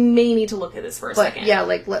 Yeah, you may need to look at this for a second. Yeah,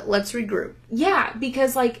 like, let's regroup. Yeah,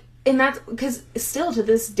 because, like, and that's, because still to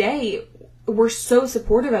this day, we're so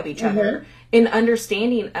supportive of each other and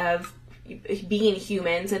understanding of being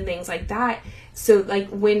humans and things like that. So, like,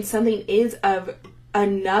 when something is of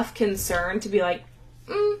enough concern to be like,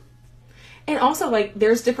 and also, like,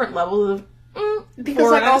 there's different levels of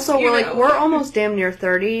because, like, also we're almost damn near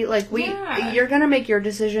 30. Like, you're gonna make your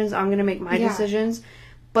decisions, I'm gonna make my decisions,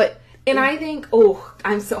 but. And I think, hold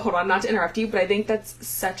on, not to interrupt you, but I think that's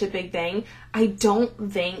such a big thing. I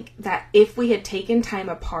don't think that if we had taken time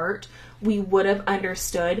apart, we would have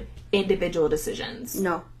understood individual decisions.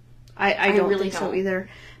 No. I don't really think so either.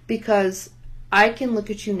 Because I can look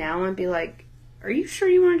at you now and be like, are you sure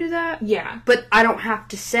you want to do that? Yeah. But I don't have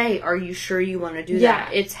to say, are you sure you want to do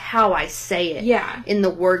that? It's how I say it. Yeah. In the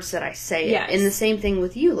words that I say it. And the same thing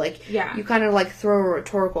with you. Like, you kind of, like, throw a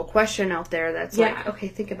rhetorical question out there that's like, okay,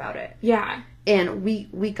 think about it. Yeah. And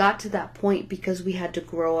we got to that point because we had to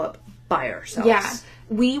grow up by ourselves. Yeah.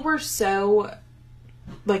 We were so,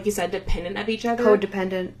 like you said, dependent of each other.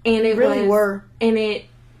 Codependent. And it really were. And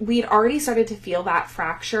we'd already started to feel that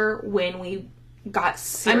fracture when we got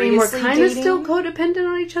seriously I mean, we're kind of dating. still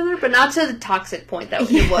codependent on each other, but not to the toxic point that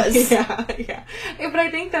it was. Yeah. But I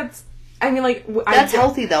think that's, I mean, like... That's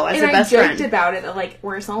healthy, though, as a best friend. And I joked about it, that, like,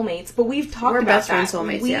 we're soulmates, but we've talked about best that. friend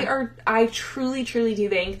soulmates, I truly, truly do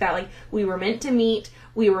think that, like, we were meant to meet,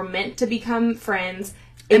 we were meant to become friends.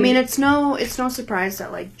 I mean, it's no surprise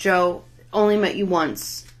that, like, Joe only met you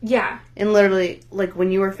once. Yeah. And literally, like,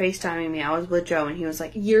 when you were FaceTiming me, I was with Joe, and he was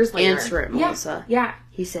like, years later. Answer it, Melissa. Yeah.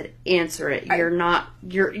 He said, answer it.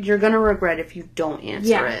 You're gonna regret if you don't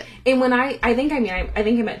answer it. And when I think I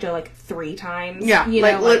met Joe, like, 3 times. Yeah. You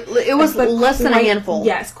like, know, it was less than a handful.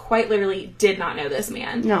 Yes, quite literally did not know this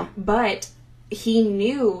man. No. But he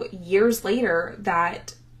knew years later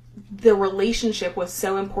that the relationship was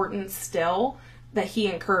so important still that he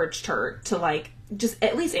encouraged her to, like, just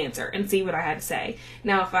at least answer and see what I had to say.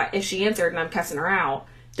 Now, if she answered and I'm cussing her out,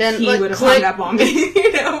 then he would have hung up on me,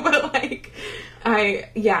 you know. But, like, I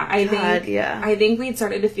think we'd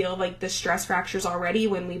started to feel, like, the stress fractures already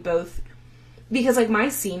when we both, because, like, my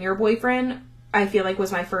senior boyfriend, I feel like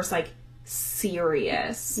was my first, like,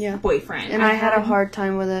 serious boyfriend, and I had a hard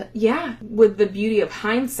time with it. Yeah, with the beauty of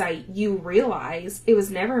hindsight, you realize it was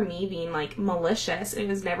never me being, like, malicious. It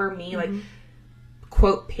was never me like,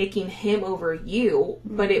 quote, picking him over you,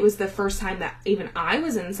 but it was the first time that even I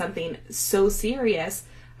was in something so serious.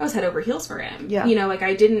 I was head over heels for him. Yeah. You know, like,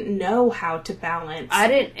 I didn't know how to balance. I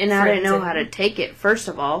didn't know how to take it, first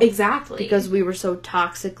of all. Exactly. Because we were so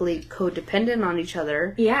toxically codependent on each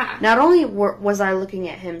other. Yeah. Not only was I looking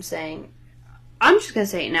at him saying, I'm just going to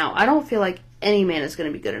say it now, I don't feel like any man is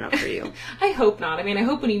going to be good enough for you. I hope not. I mean, I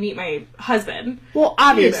hope when you meet my husband. Well,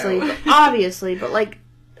 obviously. You know. but like,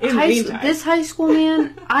 this high school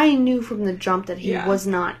man, I knew from the jump that he was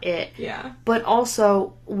not it. Yeah. But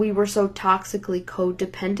also, we were so toxically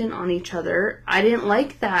codependent on each other. I didn't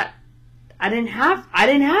like that. I didn't have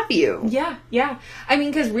you. Yeah, yeah. I mean,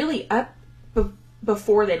 because really,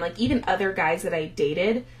 before then, like, even other guys that I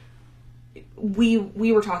dated, we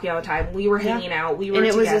were talking all the time. We were hanging out. We were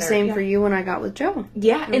together. And it was the same for you when I got with Joe.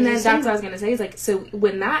 Yeah, and that's what I was going to say. Is like, so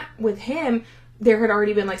when that, with him, there had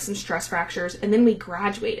already been, like, some stress fractures, and then we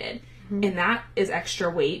graduated. Mm-hmm. And that is extra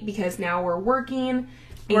weight, because now we're working.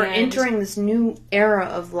 We're entering this new era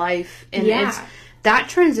of life. And it's that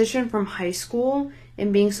transition from high school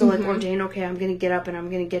and being so, like, ordained, okay, I'm going to get up and I'm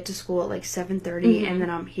going to get to school at, like, 7:30, and then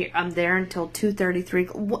I'm there until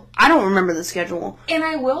 2:33. I don't remember the schedule. And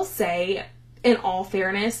I will say, in all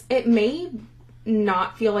fairness, it may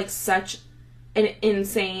not feel like such an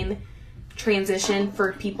insane transition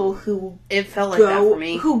for people who it felt like that for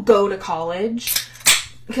me, who go to college,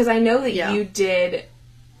 because I know that you did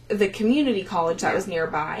the community college that was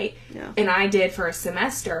nearby, and I did for a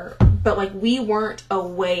semester, but, like, we weren't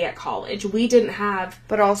away at college. We didn't have,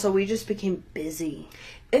 but also we just became busy,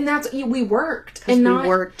 and that's, we worked, and we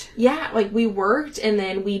worked. Yeah, like, we worked, and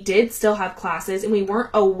then we did still have classes, and we weren't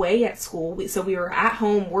away at school. So we were at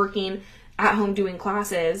home working, at home doing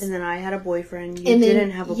classes. And then I had a boyfriend. You didn't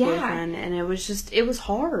have a boyfriend. And it was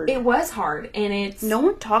hard. It was hard. And it's... No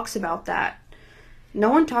one talks about that. No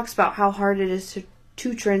one talks about how hard it is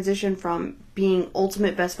to transition from being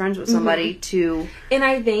ultimate best friends with somebody to... And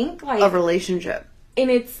I think, like... a relationship. And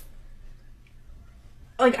it's...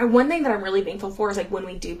 Like, one thing that I'm really thankful for is, like, when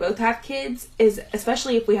we do both have kids, is,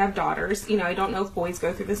 especially if we have daughters, you know, I don't know if boys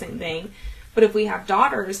go through the same thing, but if we have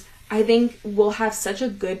daughters, I think we'll have such a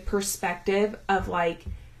good perspective of, like,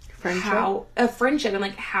 friendship and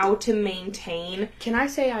like how to maintain. Can I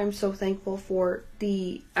say I'm so thankful for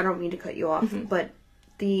I don't mean to cut you off, but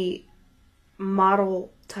the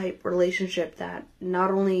model type relationship that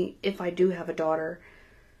not only if I do have a daughter,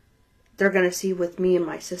 they're going to see with me and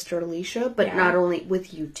my sister Alicia, but not only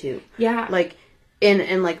with you two. Yeah. Like,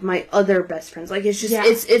 and like my other best friends. Like, it's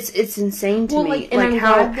just, it's insane to me. Like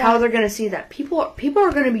how they're going to see that. People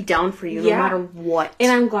are going to be down for you no matter what.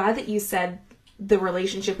 And I'm glad that you said the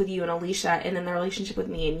relationship with you and Alicia and then the relationship with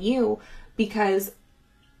me and you, because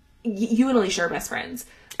you and Alicia are best friends.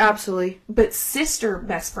 Absolutely. But sister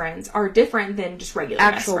best friends are different than just regular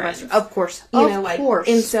actual best friends. Of course. Of course.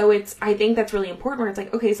 And so I think that's really important where it's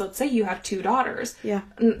like, okay, so let's say you have 2 daughters. Yeah.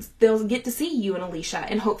 They'll get to see you and Alicia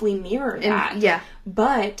and hopefully mirror that. Yeah.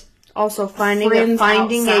 But also finding a friend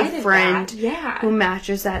that, who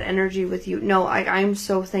matches that energy with you. No, I'm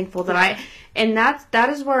so thankful that and that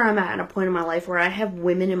is where I'm at in a point in my life where I have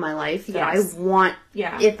women in my life that I want.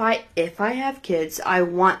 Yeah. If I have kids, I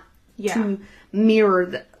want to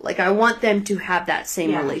mirror I want them to have that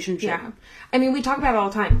same relationship. Yeah. I mean, we talk about it all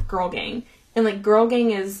the time, girl gang. And like girl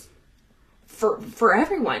gang is for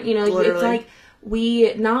everyone, you know, literally. It's like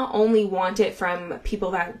we not only want it from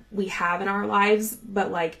people that we have in our lives, but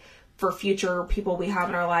like for future people we have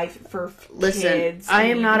in our life for kids. I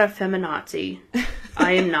am not a feminazi.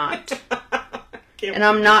 I am not. And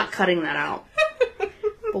I'm not cutting that out.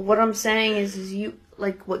 But what I'm saying is you,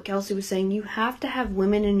 like what Kelsey was saying, you have to have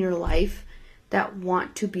women in your life that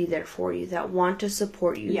want to be there for you, that want to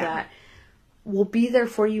support you, that will be there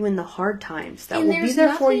for you in the hard times, that will be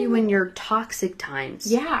there for you in your toxic times.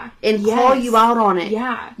 Yeah. And call you out on it.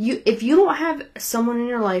 Yeah. If you don't have someone in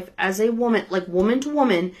your life as a woman, like woman to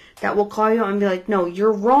woman, that will call you out and be like, no,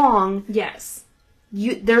 you're wrong. Yes.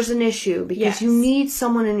 There's an issue because you need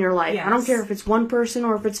someone in your life. Yes. I don't care if it's one person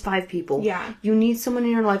or if it's 5 people. Yeah. You need someone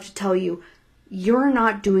in your life to tell you, you're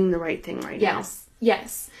not doing the right thing right now.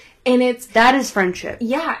 Yes. And that is friendship.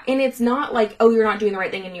 Yeah, and it's not like, oh, you're not doing the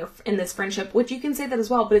right thing in this friendship, which you can say that as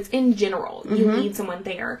well, but it's in general. You need someone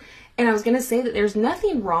there. And I was going to say that there's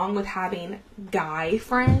nothing wrong with having guy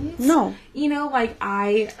friends. No. You know, like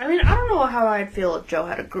I mean, I don't know how I'd feel if Joe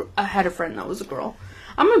had a friend that was a girl.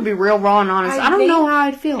 I'm going to be real raw and honest. I don't know how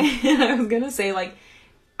I'd feel. I was going to say, like,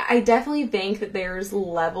 I definitely think that there's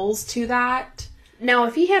levels to that. Now,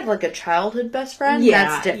 if he had like a childhood best friend,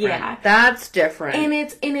 that's different. Yeah. That's different.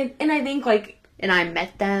 And I think like, and I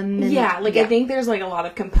met them. And, I think there's like a lot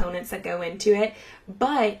of components that go into it.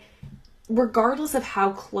 But regardless of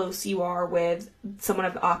how close you are with someone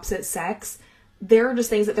of the opposite sex, there are just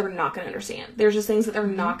things that they're not going to understand. There's just things that they're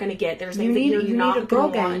not going to get. There's things that you're not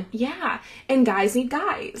going to want. Yeah. And guys need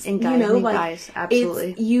guys. And guys need guys.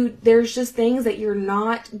 Absolutely. There's just things that you're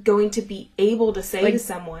not going to be able to say to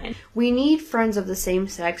someone. We need friends of the same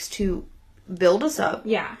sex to build us up.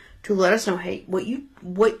 Yeah. To let us know, hey,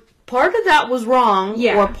 what part of that was wrong.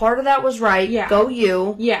 Yeah. Or part of that was right. Yeah. Go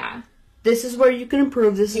you. Yeah. This is where you can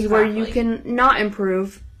improve. This is where you can not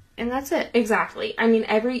improve. And that's it. Exactly. I mean,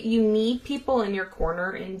 you need people in your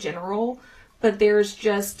corner in general, but there's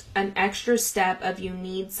just an extra step of you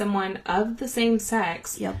need someone of the same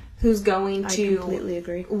sex who's going to completely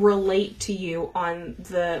agree. Relate to you on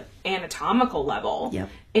the anatomical level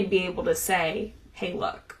and be able to say, hey,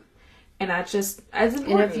 look. And that's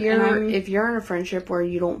important. And if you're in a friendship where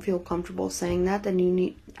you don't feel comfortable saying that, then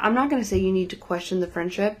I'm not going to say you need to question the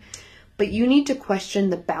friendship, but you need to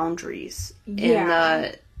question the boundaries.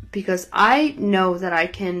 Yeah. Because I know that I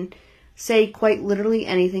can say quite literally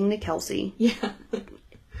anything to Kelsey. Yeah.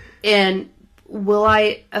 And will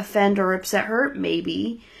I offend or upset her?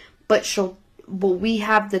 Maybe. But we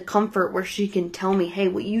have the comfort where she can tell me, hey,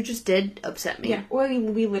 what you just did upset me. Yeah. Well,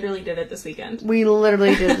 we literally did it this weekend.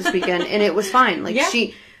 And it was fine. Like,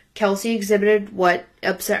 Kelsey exhibited what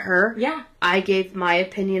upset her. Yeah. I gave my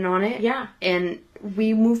opinion on it. Yeah. And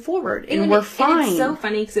we move forward. And we're fine. And it's so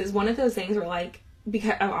funny because it's one of those things where, like,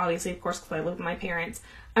 because obviously, of course, because I live with my parents,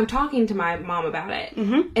 I'm talking to my mom about it,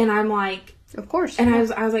 and I'm like, of course, and I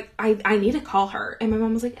was like, I need to call her, and my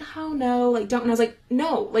mom was like, oh no, like don't, and I was like,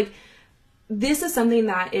 no, like this is something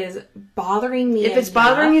that is bothering me. If it's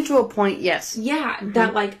bothering you to a point, yes. Yeah,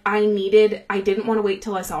 that like I didn't want to wait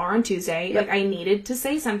till I saw her on Tuesday. Like I needed to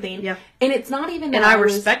say something. Yeah. And it's not even that and I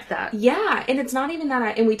respect that. Yeah, and it's not even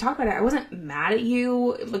that and we talked about it. I wasn't mad at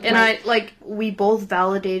you. We both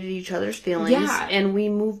validated each other's feelings. Yeah. And we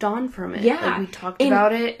moved on from it. Yeah. Like, we talked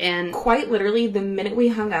about it and quite literally the minute we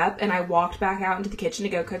hung up and I walked back out into the kitchen to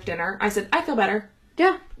go cook dinner, I said, I feel better.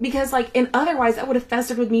 Yeah. Because, and otherwise, that would have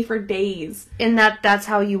festered with me for days. And that's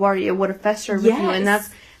how you are. It would have festered with you. And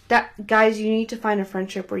that, guys, you need to find a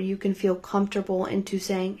friendship where you can feel comfortable into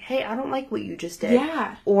saying, hey, I don't like what you just did.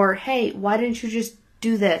 Yeah. Or, hey, why didn't you just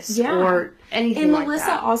do this? Yeah. Or anything and like Melissa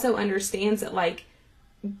that. also understands that, like,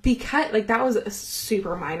 because, like, that was a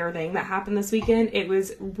super minor thing that happened this weekend. It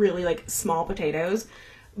was really, like, small potatoes.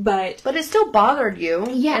 But it still bothered you.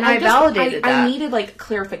 Yeah. And I validated that. I needed, like,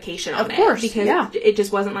 clarification on it. Of course, because it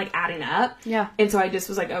just wasn't, like, adding up. Yeah. And so I just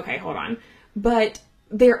was like, okay, hold on. But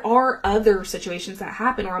there are other situations that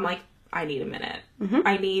happen where I'm like, I need a minute. Mm-hmm.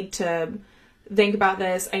 I need to think about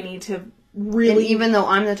this. I need to really... And even though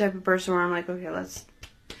I'm the type of person where I'm like, okay, let's...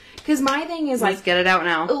 Because my thing is, let's like... get it out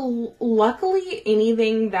now. Luckily,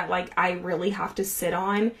 anything that, like, I really have to sit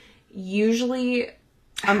on, usually...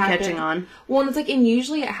 I'm catching on. Well, and it's like, and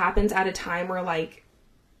usually it happens at a time where, like,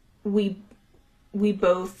 we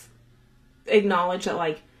both acknowledge that,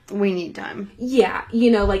 like... We need time. Yeah,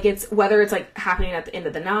 you know, like, it's, whether it's, like, happening at the end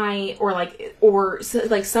of the night, or, like,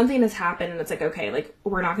 like, something has happened, and it's like, okay, like,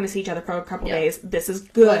 we're not going to see each other for a couple days, this is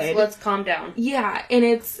good. Let's calm down. Yeah, and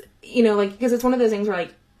it's, you know, like, because it's one of those things where,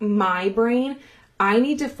 like, my brain, I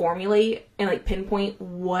need to formulate and, like, pinpoint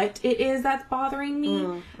what it is that's bothering me,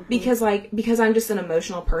 Mm-hmm. because I'm just an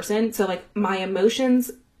emotional person, so, like, my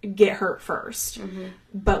emotions get hurt first, Mm-hmm.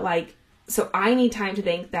 but, like, so I need time to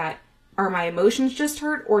think that, are my emotions just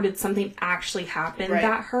hurt, or did something actually happen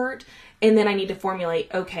that hurt? And then I need to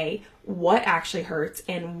formulate, okay, what actually hurts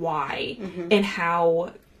and why, and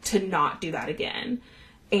how to not do that again.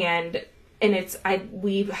 And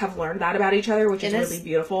we have learned that about each other, which is really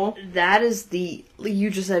beautiful. That is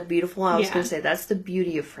you just said beautiful. I was going to say, that's the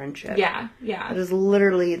beauty of friendship. Yeah, yeah. That is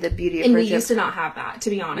literally the beauty of friendship. And friendship. we used to not have that, to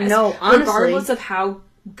be honest. No, honestly. Regardless of how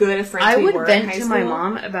good a friend we were in high school. I would vent to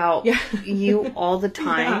my mom about you all the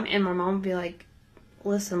time, and my mom would be like,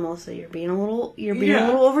 listen, Melissa, you're being a little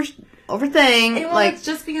overthing. And, well, like, it's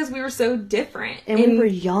just because we were so different. And we were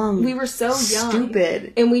young. We were so young.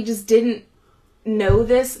 Stupid. And we just didn't know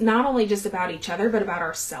this, not only just about each other, but about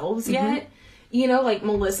ourselves yet. You know, like,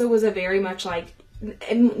 Melissa was a very much, like,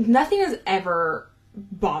 nothing has ever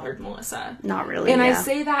bothered Melissa. Not really, And I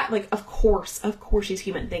say that, like, of course she's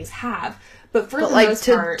human, things have. But for the like, most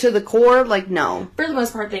part... to the core, like, no. For the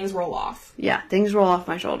most part, things roll off. Yeah, things roll off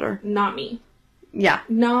my shoulder. Not me. Yeah.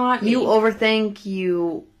 Not me. You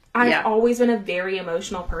overthink, I've always been a very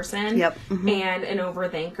emotional person. Yep. Mm-hmm. And an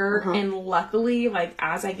overthinker. And luckily, like,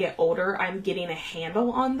 as I get older, I'm getting a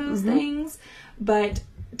handle on those things. But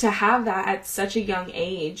to have that at such a young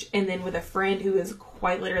age, and then with a friend who is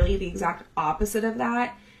quite literally the exact opposite of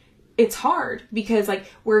that, it's hard, because, like,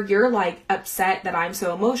 where you're, like, upset that I'm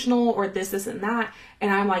so emotional, or this and that,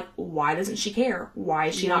 and I'm like, why doesn't she care? Why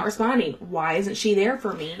is she not responding? Why isn't she there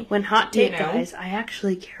for me? When hot take, guys, I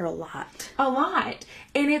actually care a lot. A lot.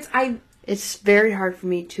 And it's very hard for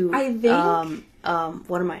me to, I think,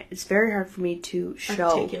 it's very hard for me to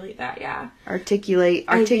show. Articulate that, yeah. Articulate,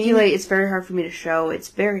 it's very hard for me to show. It's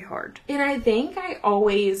very hard. And I think I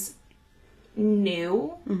always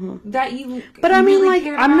knew that you, but I mean, really like,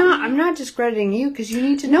 cared about I'm not discrediting you, because you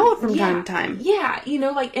need to know it from time to time. Yeah, you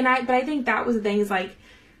know, like, but I think that was the thing, is, like,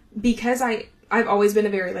 because I've always been a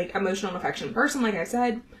very, like, emotional and affectionate person, like I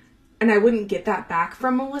said, and I wouldn't get that back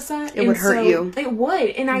from Melissa. It would hurt you. It would,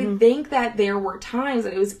 and I think that there were times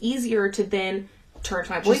that it was easier to then turn to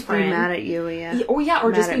my boyfriend. Just be mad at you, yeah.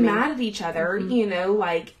 Or just be mad at each other, you know,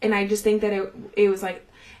 like, and I just think that it was, like,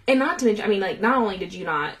 and not to mention, I mean, like, not only did you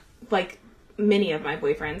not, like, many of my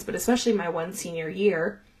boyfriends, but especially my one senior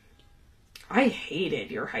year, I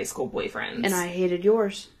hated your high school boyfriends. And I hated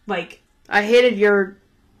yours. Like, I hated your...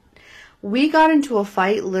 We got into a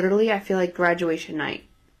fight, literally, I feel like graduation night.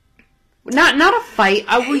 Not a fight.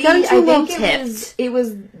 We got into a little tiff.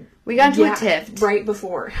 We got into a tiff. Right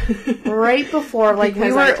before. Right before. Like,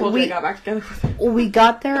 we got back together. We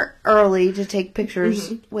got there early to take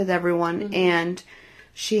pictures with everyone, and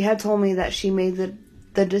she had told me that she made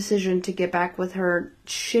the decision to get back with her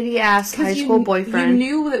shitty ass high school boyfriend. You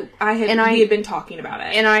knew that we had been talking about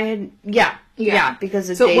it. And I had, yeah, because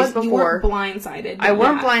the days before. You weren't blindsided. I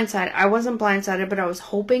weren't blindsided. I wasn't blindsided, but I was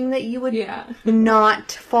hoping that you would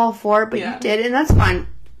not fall for it, but you did, and that's fine.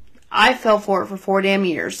 I fell for it for 4 damn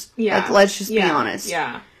years. Yeah. Let's just be honest.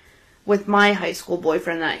 Yeah. With my high school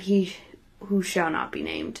boyfriend who shall not be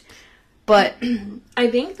named. But I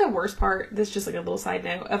think the worst part, this is just like a little side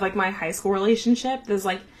note, of, like, my high school relationship, is,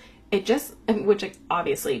 like, it just, which, like,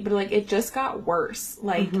 obviously, but, like, it just got worse.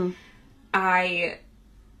 Like, and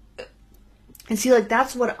see, like,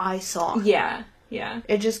 that's what I saw. Yeah, yeah.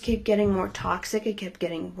 It just kept getting more toxic. It kept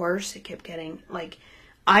getting worse. It kept getting, like,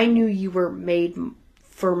 I knew you were made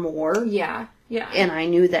for more. Yeah, yeah. And I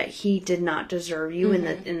knew that he did not deserve you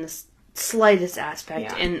in slightest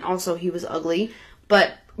aspect. Yeah. And also, he was ugly.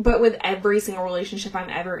 But with every single relationship I'm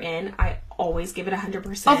ever in, I always give it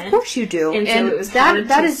 100%. Of course you do. And so it was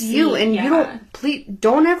that is you. And you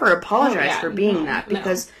don't ever apologize for being that. No.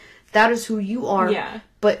 Because that is who you are. Yeah.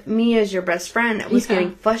 But me as your best friend was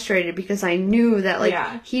getting frustrated because I knew that,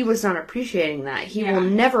 like, he was not appreciating that. He will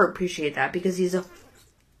never appreciate that because he's a...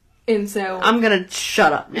 And so... I'm gonna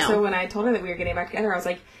shut up now. So when I told her that we were getting back together, I was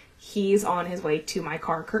like, he's on his way to my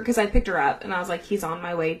car. Because I picked her up, and I was like, he's on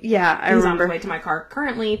my way... Yeah, I remember. He's on his way to my car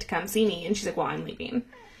currently to come see me. And she's like, well, I'm leaving.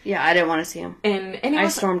 Yeah, I didn't want to see him. And I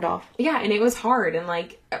stormed off. Yeah, and it was hard. And,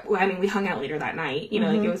 like, I mean, we hung out later that night. You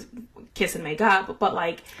know, like, it was kiss and make up. But,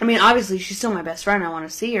 like... I mean, obviously, she's still my best friend. I want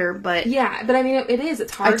to see her, but... Yeah, but I mean, it is.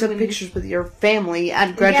 It's hard. I took pictures with your family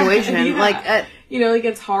at graduation. Yeah. Like, you know, like,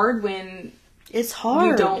 it's hard when... It's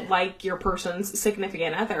hard. You don't like your person's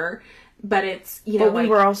significant other. But it's, you know, but we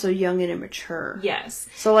were also young and immature. Yes.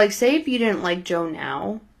 So, like, say if you didn't like Joe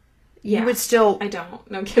now, you would still... I don't.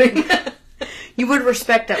 No, I'm kidding. You would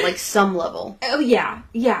respect at, like, some level. Oh, yeah.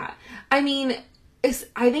 Yeah. I mean,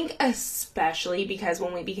 I think especially because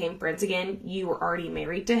when we became friends again, you were already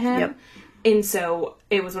married to him. Yep. And so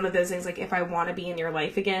it was one of those things, like, if I want to be in your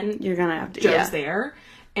life again... You're gonna have to, Joe's there.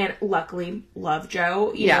 And luckily, love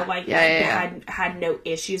Joe. You know, like, had no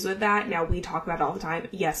issues with that. Now, we talk about it all the time.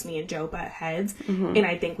 Yes, me and Joe butt heads. Mm-hmm. And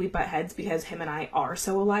I think we butt heads because him and I are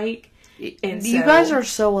so alike. And you guys are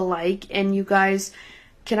so alike, and you guys...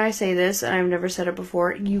 Can I say this? And I've never said it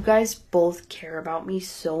before. You guys both care about me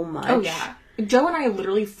so much. Oh, yeah. Joe and I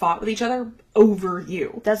literally fought with each other over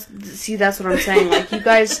you. That's what I'm saying. Like,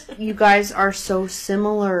 you guys are so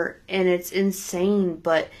similar, and it's insane,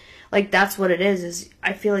 but... Like, that's what it is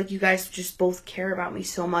I feel like you guys just both care about me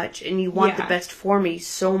so much, and you want the best for me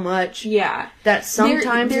so much. Yeah. That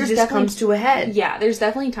sometimes it just comes to a head. Yeah, there's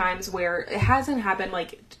definitely times where it hasn't happened,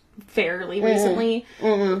 like, fairly recently,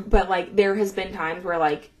 but, like, there has been times where,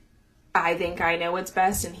 like, I think I know what's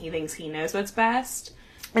best, and he thinks he knows what's best.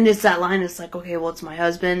 And it's that line, it's like, okay, well, it's my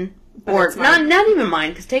husband. But or, not even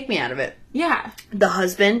mine, because take me out of it. Yeah. The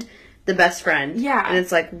husband... The best friend. Yeah. And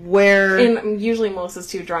it's like, where... And usually Melissa's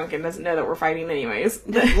too drunk and doesn't know that we're fighting anyways.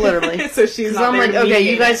 Literally. So she's not I'm like, okay,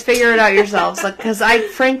 you guys figure it out yourselves. Like, because I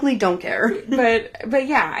frankly don't care. But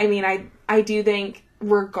yeah, I mean, I do think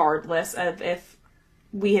regardless of if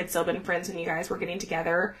we had still been friends when you guys were getting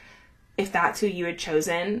together, if that's who you had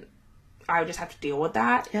chosen, I would just have to deal with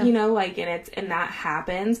that. Yeah. You know, like, and that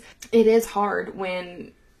happens. It is hard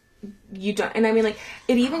when... You don't, and I mean, like,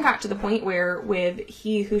 it even got to the point where with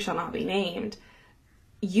He Who Shall Not Be Named,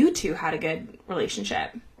 you two had a good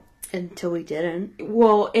relationship. Until we didn't.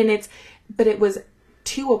 Well, but it was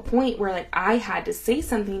to a point where, like, I had to say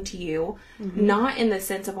something to you, not in the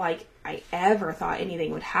sense of, like, I ever thought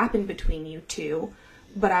anything would happen between you two,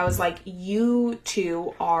 but I was like, you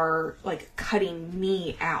two are, like, cutting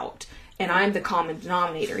me out, and I'm the common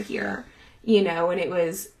denominator here, you know, and it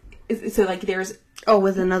was, so, like, there's... Oh,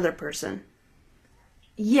 with another person.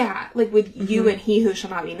 Yeah, like with you and He Who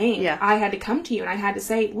Shall Not Be Named. Yeah. I had to come to you and I had to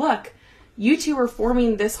say, look, you two are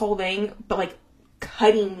forming this whole thing, but, like,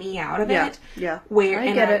 cutting me out of it. Yeah. Where,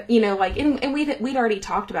 I get it. You know, like, and we'd already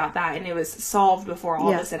talked about that, and it was solved before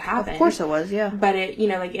all this had happened. Of course it was, yeah. But it, you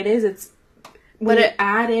know, like, it's when you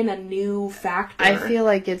add in a new factor. I feel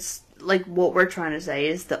like it's, like, what we're trying to say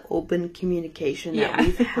is the open communication that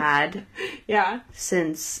we've had.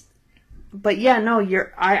 Since... But yeah, no,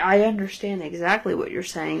 I understand exactly what you're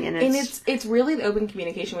saying, and it's really the open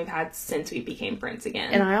communication we've had since we became friends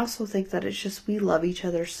again. And I also think that it's just we love each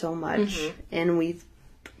other so much, and we've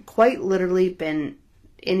quite literally been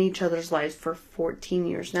in each other's lives for 14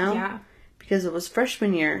 years now. Yeah. Because it was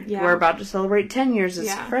freshman year. Yeah. We're about to celebrate 10 years.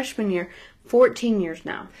 It's freshman year. 14 years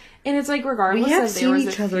now. And it's like, regardless we have of seen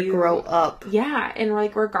each other grow up. Yeah, and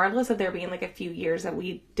like regardless of there being like a few years that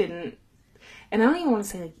we didn't. And I don't even want to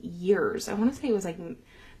say, like, years. I want to say it was, like,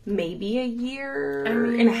 maybe a year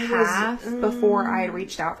and a half before I had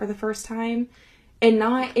reached out for the first time. And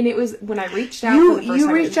it was, when I reached out for the first time,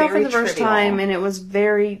 you reached out for the first time, and it was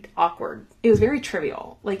very awkward. It was very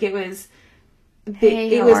trivial. Like, it was...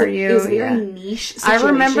 Hey, how are you? It was a very niche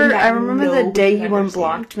situation. I remember the day you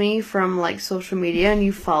unblocked me from, like, social media, and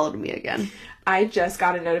you followed me again. I just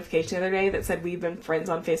got a notification the other day that said we've been friends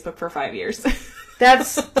on Facebook for 5 years.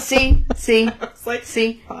 That's, see, like,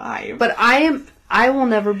 see. 5. But I will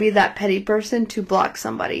never be that petty person to block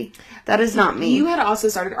somebody. That is not me. You had also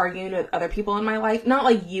started arguing with other people in my life. Not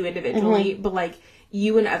like you individually, but like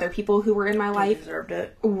you and other people who were in my life deserved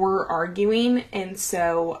it. Were arguing. And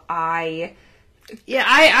so I Yeah,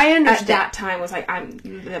 I understand. At that time was like, I'm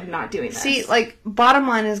not doing this. See, like, bottom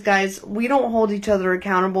line is, guys, we don't hold each other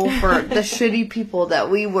accountable for the shitty people that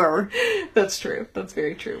we were. That's true. That's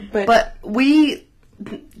very true. But we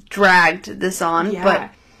dragged this on. Yeah.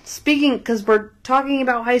 But speaking, because we're talking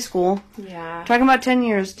about high school. Yeah. Talking about 10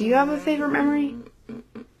 years. Do you have a favorite memory?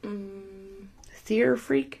 Theater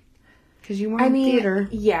freak? Because you were in theater.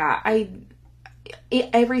 Yeah,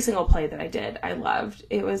 every single play that I did, I loved.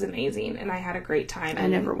 It was amazing, and I had a great time. I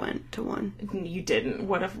never went to one. You didn't.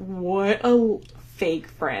 What a fake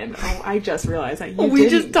friend. Oh, I just realized that we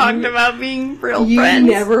just talked about being real friends.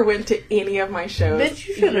 You never went to any of my shows. Bitch,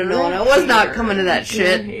 you should have known. I was not coming to that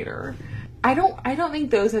shit. Hater. I don't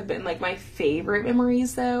think those have been like my favorite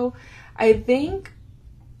memories though. I think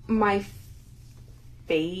my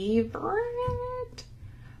favorite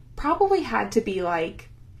probably had to be like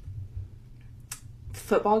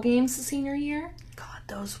football games the senior year. God,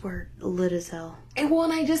 those were lit as hell. And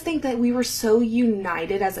I just think that we were so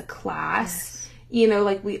united as a class. Yes. You know,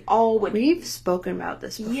 like we all would. We've spoken about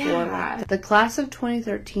this before. Yeah. Like, the class of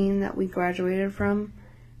 2013 that we graduated from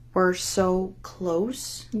were so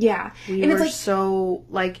close. Yeah. We were so,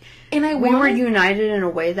 like, we were united in a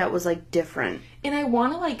way that was, like, different. And I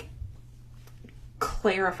want to, like,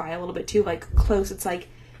 clarify a little bit, too. Like, close, it's like,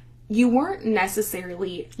 you weren't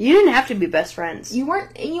necessarily... You didn't have to be best friends. You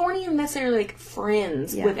weren't even necessarily, like,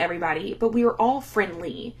 friends with everybody. But we were all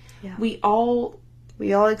friendly. Yeah. We all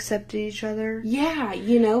accepted each other. Yeah,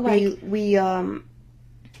 you know, like... I'm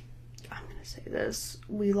gonna say this.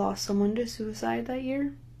 We lost someone to suicide that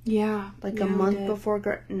year. Yeah. Like a month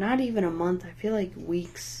before... Not even a month. I feel like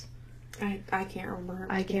weeks. I can't remember.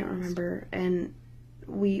 I can't remember. And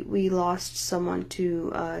we lost someone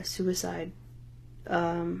to suicide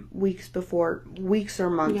weeks or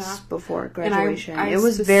months before graduation. And it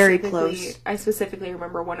was very close. I specifically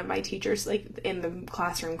remember one of my teachers, like, in the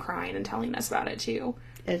classroom crying and telling us about it, too.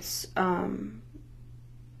 It's, I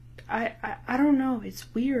don't know.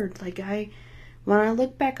 It's weird. Like, when I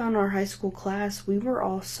look back on our high school class, we were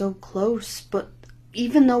all so close, but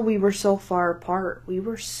even though we were so far apart, we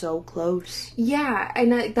were so close. Yeah,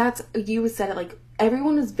 and that's, you said it, like,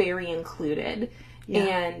 everyone was very included. Yeah.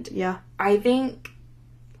 And I think,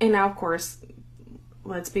 and now, of course,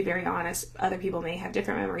 let's be very honest, other people may have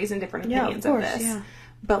different memories and different opinions of this. Yeah.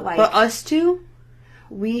 But, like... But us two,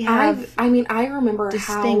 we have... I remember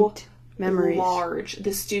how memories. Large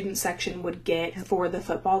the student section would get for the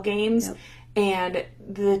football games. Yep. And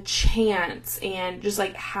the chants and just,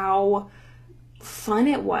 like, how fun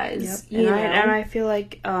it was. Yep. And I feel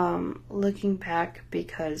like, looking back,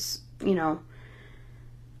 because, you know,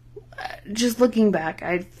 just looking back,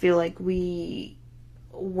 I feel like we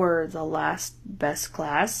were the last best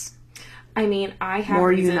class. I mean, I have more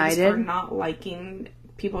reasons united for not liking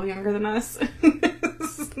people younger than us.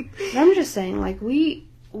 I'm just saying, like, we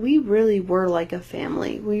really were like a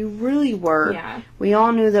family. We really were. Yeah. We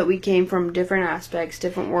all knew that we came from different aspects,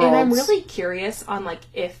 different worlds. And I'm really curious on, like,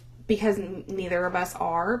 because neither of us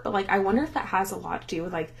are, but, like, I wonder if that has a lot to do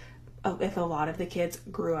with, like, if a lot of the kids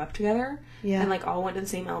grew up together. Yeah. And, like, all went to the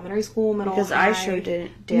same elementary school, middle, because high. I sure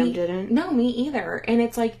didn't. No, me either. And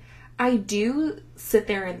it's, like, I do sit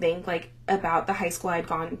there and think, like, about the high school I'd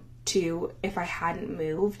gone to if I hadn't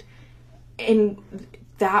moved. And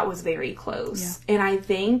that was very close. Yeah. And I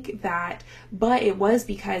think that, but it was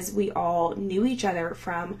because we all knew each other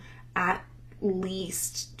from at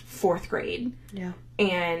least 4th grade. Yeah.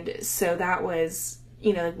 And so that was,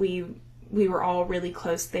 you know, we were all really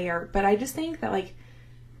close there. But I just think that, like,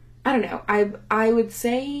 I don't know. I would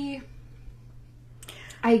say,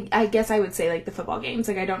 I guess I would say, like, the football games.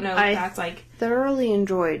 Like, I don't know if that's, like... thoroughly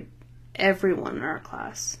enjoyed everyone in our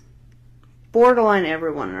class. Borderline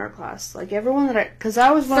everyone in our class. Like, everyone that because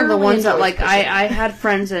I was one of the ones that, like, I had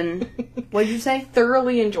friends in... What'd you say?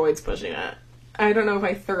 Thoroughly enjoyed pushing it. I don't know if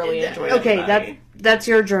I thoroughly enjoyed it. Okay, that's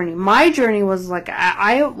your journey. My journey was, like,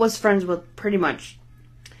 I was friends with pretty much...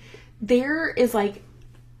 There is, like,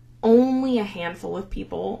 only a handful of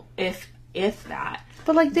people, if that.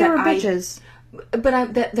 But, like, they were bitches.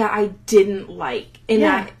 But that I didn't like. And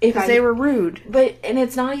that because they were rude. And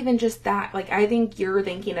it's not even just that. Like, I think you're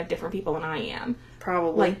thinking of different people than I am.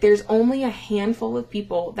 Probably. Like, there's only a handful of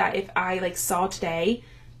people that if I, like, saw today,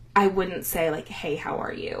 I wouldn't say, like, hey, how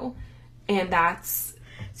are you? And that's...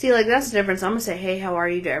 See, like, that's the difference. I'm going to say, hey, how are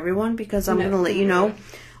you to everyone? Because I'm going to let you know.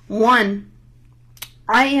 One,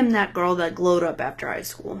 I am that girl that glowed up after high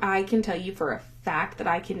school. I can tell you for a fact that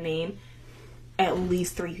I can name at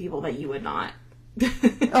least 3 people that you would not.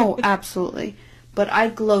 Oh, absolutely. But I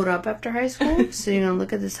glowed up after high school, so you're going to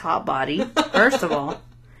look at this hot body, first of all.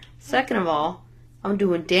 Second of all, I'm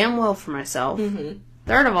doing damn well for myself. Mm-hmm.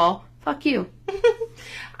 Third of all, fuck you.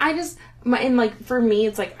 And like, for me,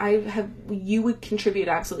 it's like, you would contribute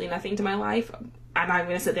absolutely nothing to my life, and I'm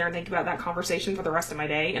going to sit there and think about that conversation for the rest of my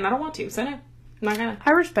day, and I don't want to, so no, I'm not gonna.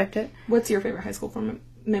 I respect it. What's your favorite high school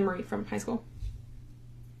memory from high school?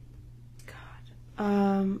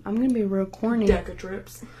 I'm gonna be real corny. Deca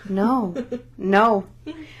trips. No.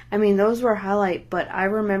 I mean, those were a highlight, but I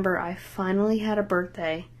remember I finally had a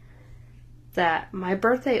birthday that my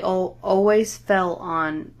birthday always fell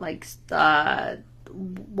on, like,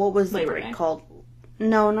 what was the break called?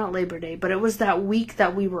 No, not Labor Day, but it was that week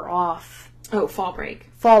that we were off. Oh, fall break.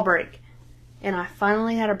 Fall break. And I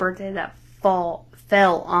finally had a birthday that fell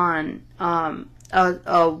on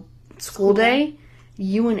a school day.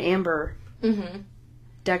 You and Amber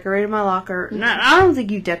decorated my locker. I don't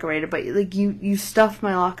think you decorated, but like you stuffed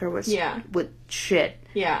my locker with shit.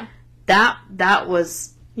 Yeah. That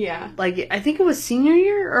was like, I think it was senior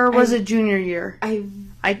year, or was it junior year?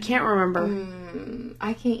 I can't remember.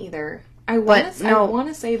 I can't either. I want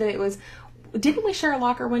to say that it was. Didn't we share a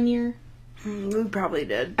locker one year? We probably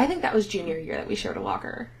did. I think that was junior year that we shared a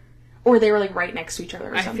locker, or they were like right next to each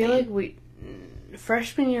other or something. I feel like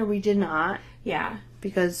freshman year we did not. Yeah.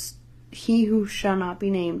 Because he who shall not be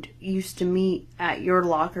named used to meet at your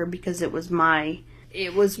locker because it was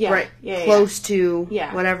close to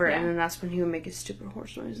whatever, and then that's when he would make his stupid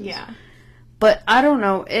horse noises. Yeah. But I don't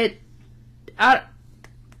know, it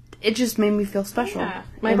just made me feel special. Yeah.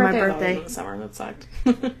 My birthday was in the summer, that sucked.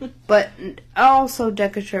 But also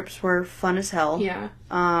Deca trips were fun as hell. Yeah.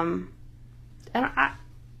 And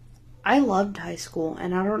I loved high school,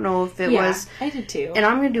 and I don't know if it was... I did too. And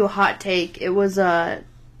I'm going to do a hot take. It was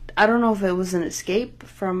I don't know if it was an escape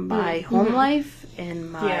from my home life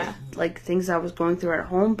and my, like, things I was going through at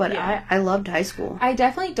home, but I loved high school. I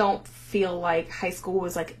definitely don't feel like high school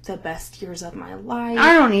was, like, the best years of my life.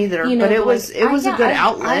 I don't either, but it was a good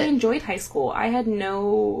outlet. I enjoyed high school. I had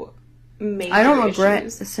no major I don't regret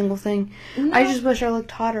issues. a single thing. No. I just wish I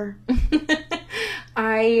looked hotter.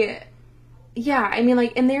 I mean,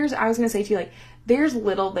 like, and I was going to say to you, like, there's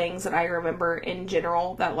little things that I remember in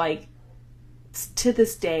general that, like, to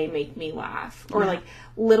this day make me laugh. Or, like,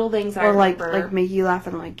 little things that I remember. Or, like, make you laugh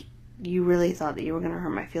and, like, you really thought that you were going to hurt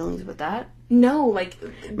my feelings with that? No, like,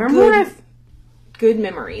 good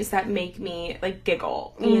memories that make me, like,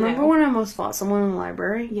 giggle. Remember when I almost fought someone in the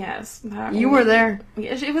library? Yes. You were there.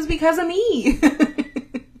 It was because of me.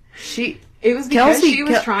 It was because Kelsey she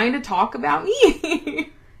was trying to talk about me.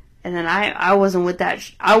 And then I wasn't with that.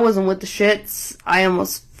 I wasn't with the shits. I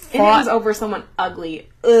almost fought. And it was over someone ugly.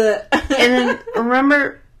 And then,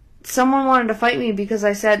 remember, someone wanted to fight me because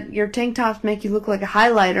I said, your tank tops make you look like a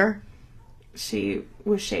highlighter. She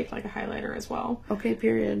was shaped like a highlighter as well. Okay,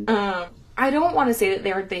 period. I don't want to say that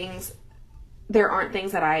there aren't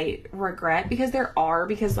things that I regret, because there are,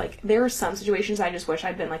 because, like, there are some situations I just wish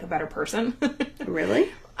I'd been, like, a better person.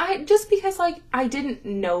 Really? Just because, like, I didn't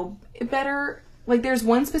know better. Like, there's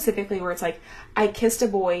one specifically where it's like, I kissed a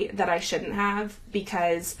boy that I shouldn't have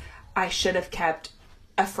because I should have kept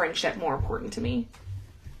a friendship more important to me.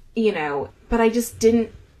 You know, but I just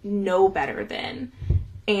didn't know better then.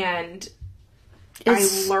 And I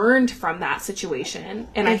learned from that situation,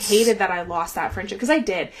 and I hated that I lost that friendship, because I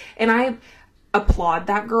did. And I applaud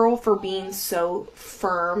that girl for being so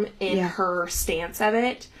firm in her stance of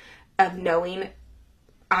it, of knowing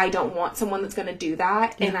I don't want someone that's going to do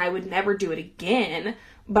that, and I would never do it again.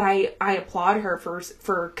 But I applaud her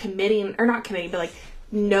for committing, or not committing, but, like,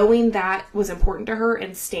 knowing that was important to her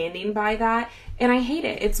and standing by that. And I hate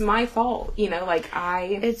it. It's my fault, you know, like,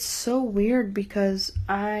 It's so weird because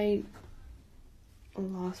I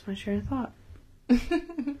lost my train of thought.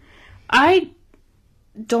 I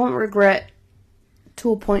don't regret,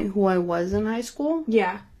 to a point, who I was in high school.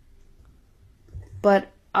 Yeah. But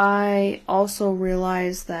I also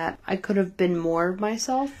realized that I could have been more of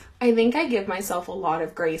myself. I think I give myself a lot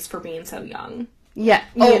of grace for being so young. Yeah.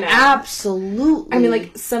 Oh, absolutely. I mean,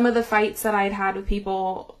 like, some of the fights that I'd had with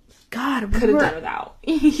people, God, could have done without.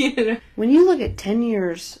 You know? When you look at 10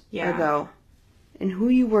 years ago, and who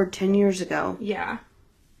you were 10 years ago. Yeah.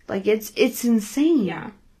 Like, it's insane.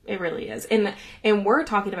 Yeah, it really is. And we're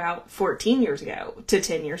talking about 14 years ago to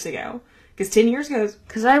 10 years ago. Because 10 years ago,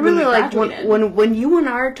 because I really like when you and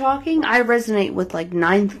I are talking, I resonate with, like,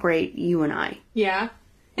 9th grade you and I. Yeah.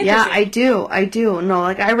 Yeah, I do. No,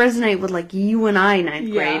 like, I resonate with, like, you and I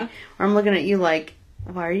 9th grade. Where I'm looking at you like,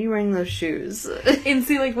 why are you wearing those shoes? And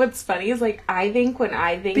see, like, what's funny is, like, I think when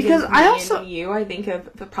I think because of and you, I think of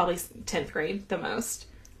probably 10th grade the most.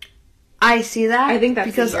 I see that. I think that's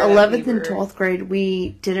because 11th and 12th grade,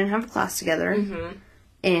 we didn't have a class together. Mm-hmm.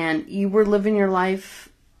 and you were living your life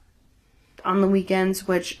on the weekends,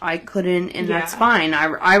 which I couldn't, and that's fine.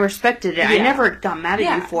 I respected it. I never got mad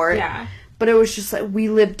at you for it. Yeah. But it was just like, we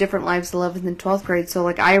lived different lives, 11th and 12th grade, so,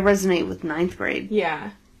 like, I resonate with 9th grade. Yeah.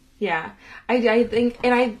 Yeah. I think,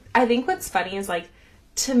 and I think what's funny is, like,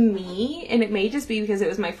 to me, and it may just be because it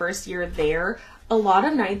was my first year there, a lot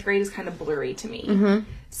of 9th grade is kind of blurry to me. Mm-hmm.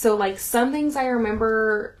 So, like, some things I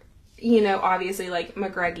remember, you know, obviously, like,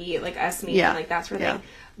 McGreggy, like, us meeting, like, that sort of thing.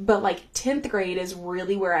 But, like, 10th grade is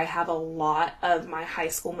really where I have a lot of my high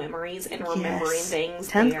school memories and remembering things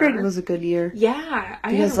 10th grade was a good year. Yeah.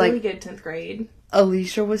 I had a really good 10th grade.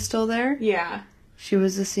 Alicia was still there. Yeah. She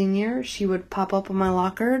was a senior. She would pop up in my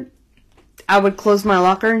locker. I would close my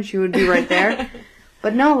locker and she would be right there.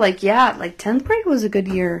 But no, like, yeah, like, 10th grade was a good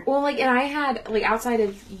year. Well, like, and I had, like, outside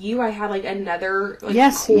of you, I had, like, another,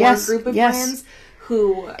 like, core group of friends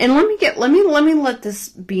who... And let me let this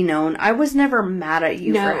be known. I was never mad at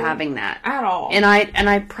you for having that. At all. And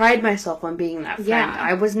I pride myself on being that friend. Yeah.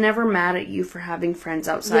 I was never mad at you for having friends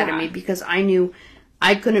outside of me because I knew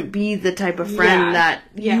I couldn't be the type of friend that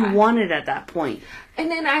you wanted at that point. And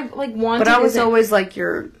then I, like, wanted... But I was always, like,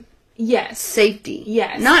 your... Yes. Safety.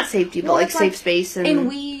 Yes. Not safety, but, like, safe space.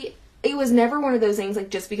 And it was never one of those things, like,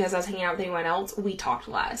 just because I was hanging out with anyone else, we talked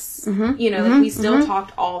less. Mm-hmm. You know, like, we still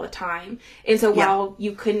talked all the time. And so while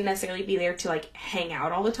you couldn't necessarily be there to, like, hang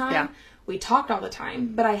out all the time, we talked all the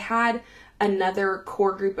time. But I had another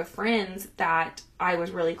core group of friends that I was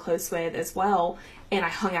really close with as well. And I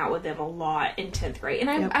hung out with them a lot in 10th grade. And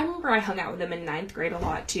I remember I hung out with them in 9th grade a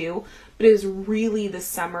lot, too. But it was really the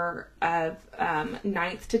summer of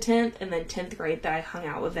 9th to 10th and then 10th grade that I hung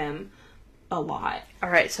out with them a lot. All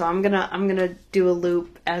right, so I'm gonna do a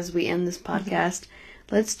loop as we end this podcast.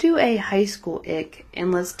 Mm-hmm. Let's do a high school ick,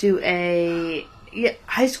 and let's do a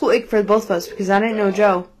high school ick for both of us, because I didn't know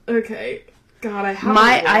Joe. Okay. God, I have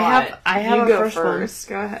I have you a first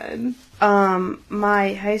one. Go ahead.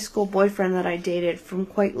 My high school boyfriend that I dated from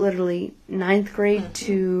quite literally 9th grade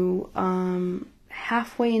to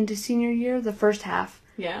halfway into senior year, the first half.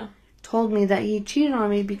 Yeah. Told me that he cheated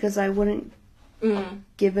on me because I wouldn't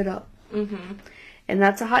give it up. Mm-hmm. And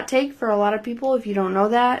that's a hot take for a lot of people if you don't know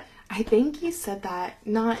that. I think he said that,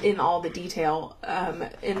 not in all the detail,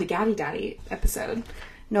 in the Gaddy Daddy episode.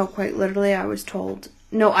 No, quite literally I was told.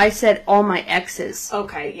 No, I said all my exes.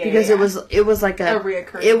 Okay, yeah. Because it was like a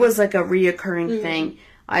reoccurring. It was like a reoccurring thing.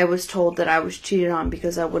 I was told that I was cheated on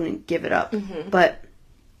because I wouldn't give it up. Mm-hmm. But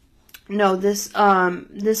no, this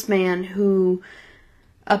man who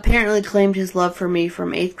apparently claimed his love for me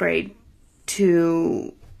from 8th grade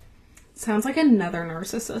to... Sounds like another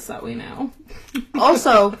narcissist that we know.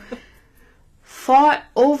 Also, fought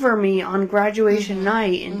over me on graduation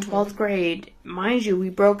night in 12th grade. Mind you, we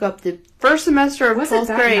broke up the first semester of 12th grade. Was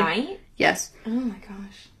it that night? Yes. Oh my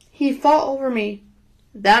gosh. He fought over me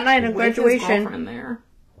that night of graduation. With his girlfriend there.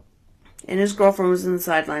 And his girlfriend was in the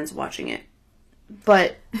sidelines watching it.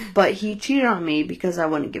 But he cheated on me because I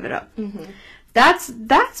wouldn't give it up. Mm-hmm.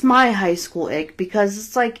 That's my high school ick, because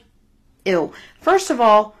it's like, ew. First of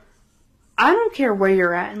all, I don't care where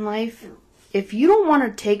you're at in life. If you don't want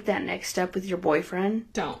to take that next step with your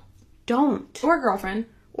boyfriend, don't. Or girlfriend.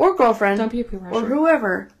 Don't be peer pressured. Or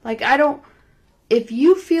whoever. Like, if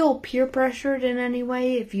you feel peer pressured in any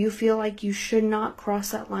way, if you feel like you should not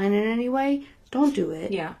cross that line in any way, don't do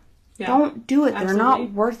it. Yeah. Don't do it. Absolutely. They're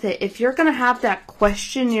not worth it. If you're going to have that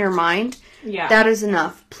question in your mind, that is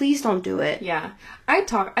enough. Please don't do it. Yeah. I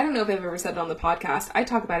don't know if I've ever said it on the podcast. I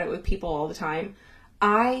talk about it with people all the time.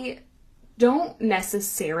 I don't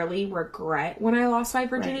necessarily regret when I lost my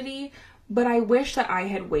virginity, but I wish that I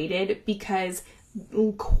had waited, because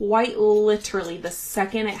quite literally the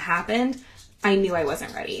second it happened, I knew I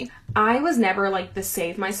wasn't ready. I was never like the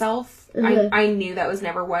save myself. Mm-hmm. I knew that was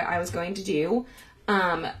never what I was going to do.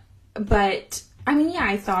 But I mean, yeah,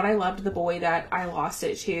 I thought I loved the boy that I lost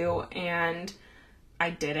it to, and I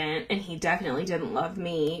didn't, and he definitely didn't love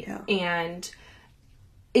me. Yeah. And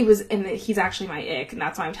he's actually my ick, and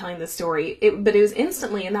that's why I'm telling this story. But it was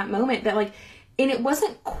instantly in that moment that, like, and it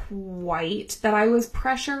wasn't quite that I was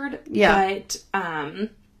pressured, but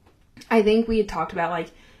I think we had talked about,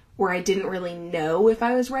 like, where I didn't really know if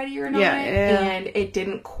I was ready or not, and it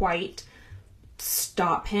didn't quite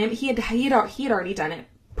stop him. He had already done it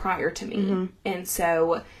prior to me, and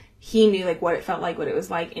so he knew, like, what it felt like, what it was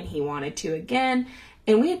like, and he wanted to again.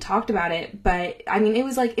 And we had talked about it, but, I mean, it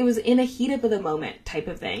was in a heat of the moment type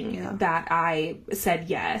of thing that I said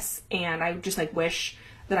yes. And I just, like, wish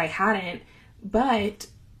that I hadn't. But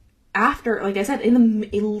after, like I said, in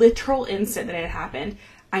the literal instant that it had happened,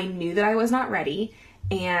 I knew that I was not ready.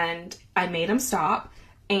 And I made him stop.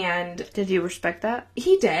 And did you respect that?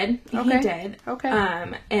 He did. Okay. He did. Okay.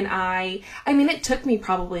 And I mean, it took me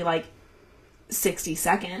probably like 60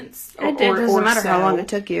 seconds. It doesn't matter how long it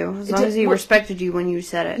took you, as long as he respected you when you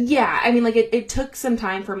said it. Yeah, I mean, like, it took some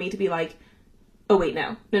time for me to be like, oh, wait,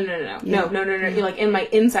 no. No. You're like, in my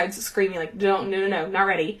insides screaming, like, no, not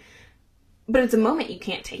ready. But it's a moment you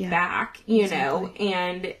can't take back, you know?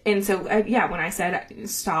 And so, when I said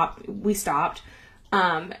stop, we stopped.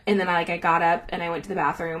 And then I got up and I went to the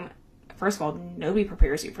bathroom. First of all, nobody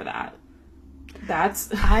prepares you for that.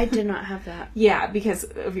 I did not have that. Yeah, because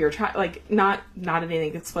of your child, like, not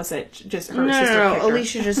anything explicit, just her sister. No,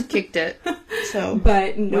 Alicia just kicked it. So,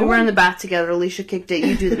 but we were in the bath together. Alicia kicked it.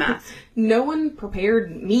 You do the math. No one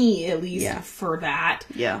prepared me, at least, for that.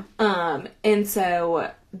 Yeah. And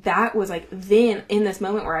so that was like, then in this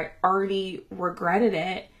moment where I already regretted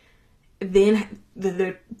it, then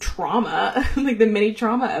the trauma, like the mini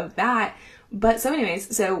trauma of that. But so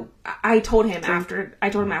anyways, so I told him after,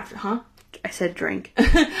 huh? I said drink.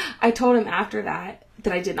 I told him after that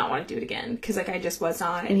I did not want to do it again, because like I just was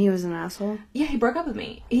not. And he was an asshole? Yeah, he broke up with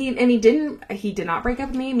me. He did not break up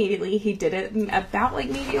with me immediately. He did it about like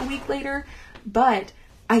maybe a week later, but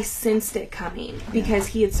I sensed it coming because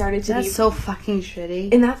he had started to be... That's so fucking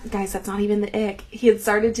shitty. And that's not even the ick. He had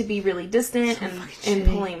started to be really distant and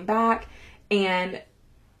pulling back, and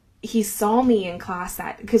he saw me in class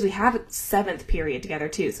because we have a 7th period together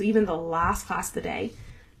too, so even the last class of the day,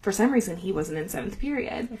 for some reason, he wasn't in 7th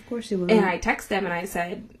period. Of course he wasn't. And I texted him and I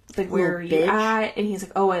said, like, where are you at? And he's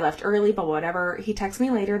like, oh, I left early, but whatever. He texted me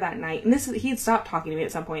later that night. And he had stopped talking to me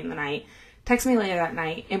at some point in the night. Texted me later that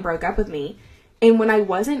night and broke up with me. And when I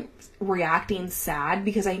wasn't reacting sad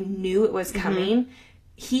because I knew it was coming,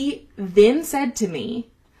 he then said to me,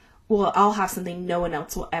 well, I'll have something no one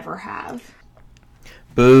else will ever have.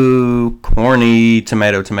 Boo, corny,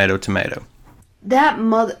 tomato. That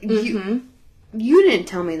mother... You didn't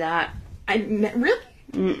tell me that. Really?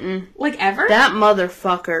 Mm-mm. Like, ever? That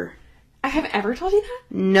motherfucker. I haven't ever told you that?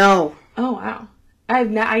 No. Oh, wow. I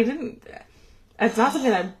didn't... It's not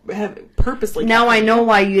something I have purposely... Now I know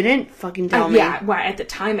why you didn't fucking tell me. Yeah, well, at the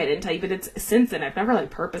time I didn't tell you, but it's since then I've never,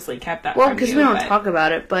 like, purposely kept that from you. Well, because we don't talk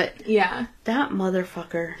about it, but... Yeah. That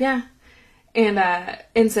motherfucker. Yeah.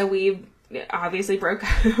 And so we obviously broke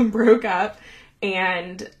up,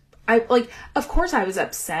 and... of course I was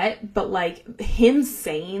upset, but, like, him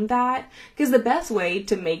saying that, because the best way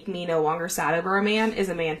to make me no longer sad over a man is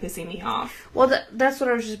a man pissing me off. Well, that's what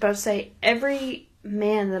I was just about to say. Every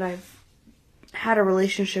man that I've had a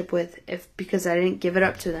relationship with, because I didn't give it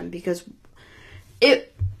up to them, because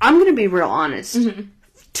I'm going to be real honest. Mm-hmm.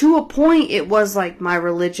 To a point, it was, like, my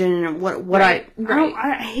religion and what I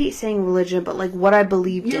hate saying religion, but, like, what I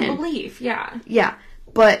believed in. Your belief, yeah. Yeah,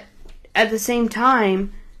 but at the same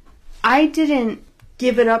time, I didn't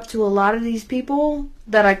give it up to a lot of these people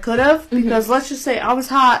that I could have, because let's just say I was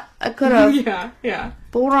hot. I could have. Yeah.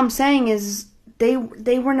 But what I'm saying is they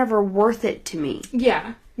were never worth it to me.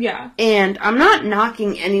 Yeah. And I'm not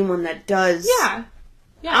knocking anyone that does. Yeah.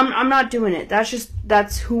 I'm not doing it.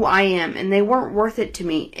 That's who I am, and they weren't worth it to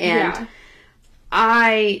me. And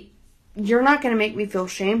you're not going to make me feel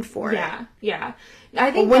shamed for it. Yeah. I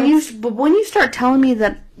think when you start telling me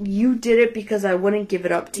that you did it because I wouldn't give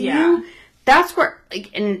it up to you, that's where, like,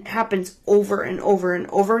 and it happens over and over and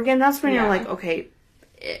over again. That's when you're like, okay,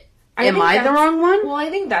 am I the wrong one? Well, I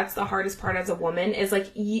think that's the hardest part as a woman is, like,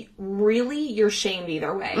 really, you're shamed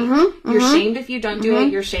either way. You're shamed if you don't do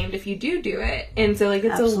it. You're shamed if you do it. And so, like,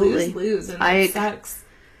 it's a lose-lose, and it sucks.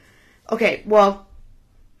 Okay, well,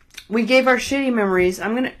 we gave our shitty memories.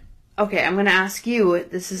 I'm gonna ask you.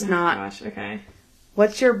 This is not. Gosh, okay.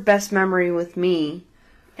 What's your best memory with me?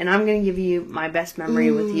 And I'm going to give you my best memory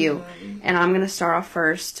with you. And I'm going to start off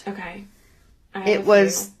first. Okay. It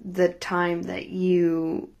was the time that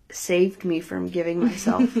you saved me from giving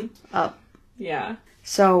myself up. Yeah.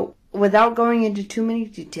 So, without going into too many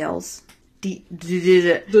details,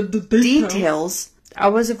 I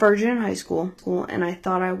was a virgin in high school, and I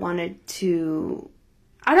thought I wanted to...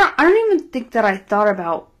 I don't even think that I thought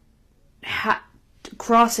about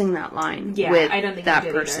crossing that line with I don't think that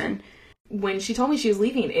you did person. Either. When she told me she was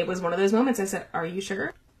leaving, it was one of those moments I said, are you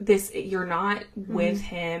sure? You're not with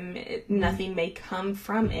him. Nothing may come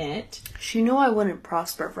from it. She knew I wouldn't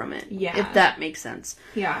prosper from it. Yeah. If that makes sense.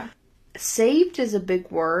 Yeah. Saved is a big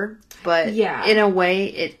word, but in a way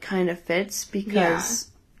it kind of fits because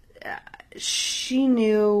she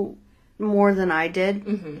knew more than I did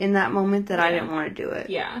in that moment that I didn't want to do it.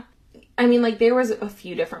 Yeah. I mean, like, there was a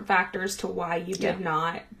few different factors to why you did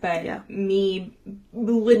not, but me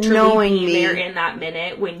literally being there in that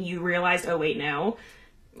minute when you realized, oh, wait, no,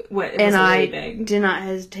 what, it and was I really big. did not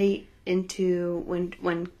hesitate into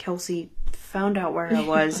when Kelsey found out where I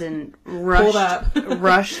was and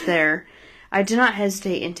rushed there. I did not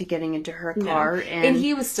hesitate into getting into her car. No. And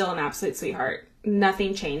he was still an absolute sweetheart.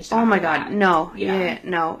 Nothing changed. Oh my God, that. no. Yeah,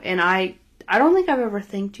 no. And I don't think I've ever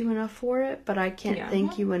thanked you enough for it, but I can't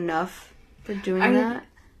thank you enough for doing that.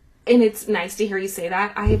 And it's nice to hear you say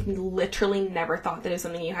that. I have literally never thought that it was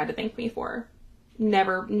something you had to thank me for.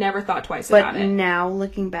 Never thought twice about it. But now,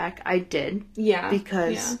 looking back, I did. Yeah.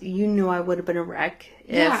 Because you knew I would have been a wreck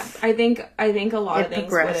if I think a lot of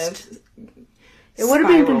things would have. It would have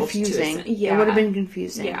been confusing. Yeah. It would have been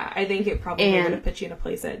confusing. Yeah, I think it probably would have put you in a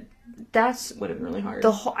place that would have been really hard.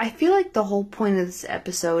 I feel like the whole point of this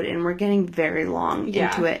episode, and we're getting very long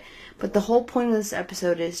into it, but the whole point of this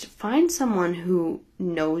episode is to find someone who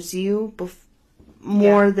knows you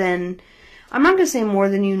more than, I'm not going to say more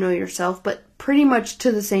than you know yourself, but pretty much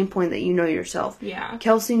to the same point that you know yourself. Yeah.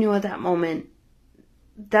 Kelsey knew at that moment,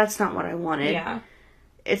 that's not what I wanted. Yeah.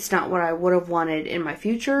 It's not what I would have wanted in my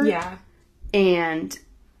future. Yeah. And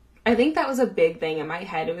I think that was a big thing in my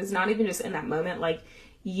head. It was not even just in that moment. Like,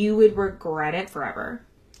 you would regret it forever.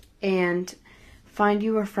 And find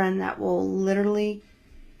you a friend that will literally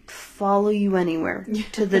follow you anywhere.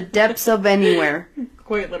 To the depths of anywhere.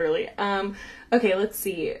 Quite literally. Okay, let's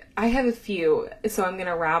see. I have a few, so I'm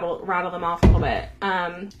gonna rattle them off a little bit.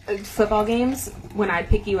 Football games, when I'd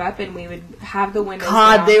pick you up and we would have the windows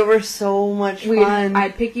down. They were so much fun.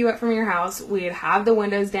 I'd pick you up from your house, we'd have the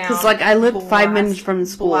windows down. Because, I lived 5 minutes from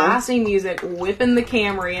school. Blasting music, whipping the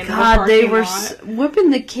Camry into the God, parking they were whipping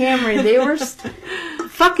the Camry. They were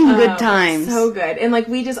fucking good times. So good. And,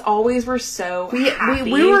 we just always were so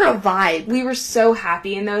happy. We were a vibe. We were so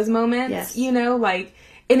happy in those moments. Yes.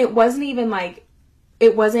 And it wasn't even,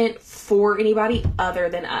 it wasn't for anybody other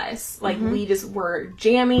than us. We just were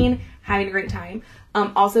jamming, having a great time.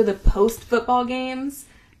 Also, the post-football games,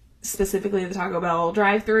 specifically the Taco Bell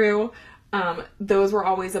drive-thru, those were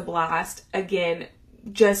always a blast. Again,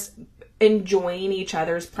 just enjoying each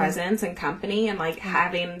other's presence and company and,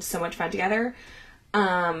 having so much fun together.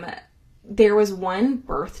 There was one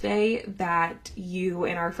birthday that you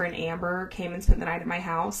and our friend Amber came and spent the night at my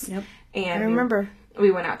house. Yep. And I remember. We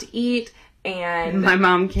went out to eat. And my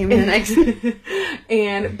mom came the next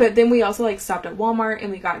but then we also stopped at Walmart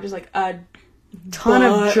and we got just a ton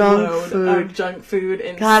of junk food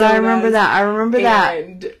and God, sodas. I remember that.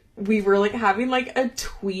 And we were having a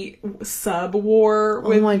tweet sub war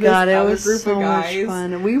with it was group so of guys. much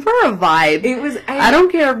fun. We were a vibe. It was. I don't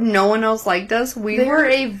care if no one else liked us. We were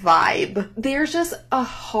a vibe. There's just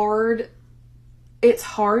it's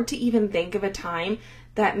hard to even think of a time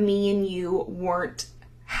that me and you weren't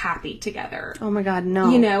happy together. Oh my God,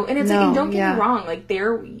 no. And it's and don't get me wrong,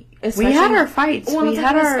 we had our fights. Well,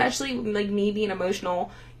 especially me being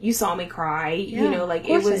emotional. You saw me cry.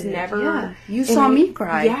 It was never. Yeah. You saw me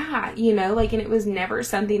cry. Yeah, and it was never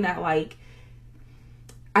something that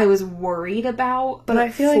I was worried about. But I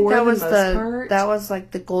feel like that was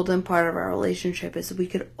the golden part of our relationship is we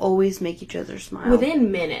could always make each other smile.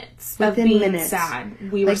 Within minutes of being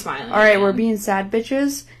sad, we were smiling. All right, we're being sad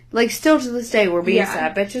bitches. Still to this day, we're being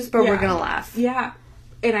sad bitches, but we're gonna laugh. Yeah,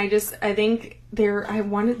 and I think there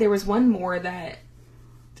was one more that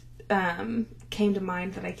came to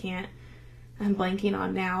mind that I'm blanking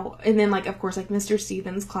on now. And then of course Mr.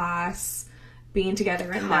 Stevens' class, being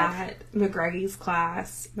together in that, McGreggy's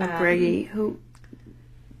class. McGreggy, who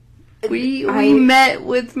we met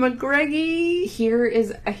with McGreggy.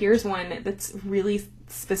 Here's one that's really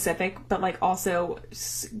specific, but also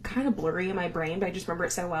kind of blurry in my brain, but I just remember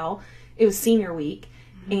it so well. It was senior week,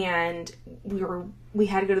 and we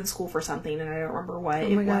had to go to the school for something, and I don't remember what it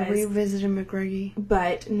was. Oh my God, we visited McGreggy.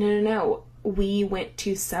 But no. We went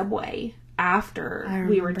to Subway after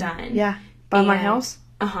we were done. Yeah. By my house?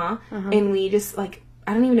 And we just, I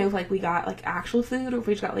don't even know if, we got, actual food, or if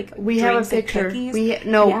we just got, we have a picture.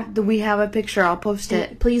 We have a picture. I'll post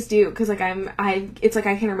it. Please do, because, it's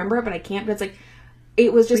I can remember it, but I can't, but it's,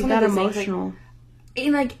 it was just one of those emotional.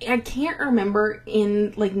 Things, and, I can't remember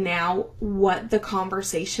in, now what the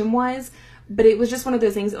conversation was, but it was just one of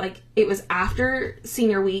those things that, it was after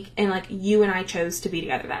senior week, and, you and I chose to be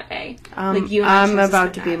together that day. You and I I'm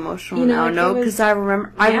about to be emotional now. No, because I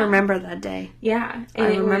remember that day. Yeah. And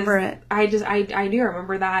I remember it. I do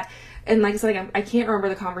remember that. And, I said, I can't remember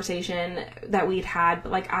the conversation that we'd had,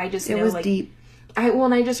 but, I just know, it was deep.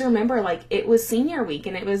 And I just remember, it was senior week,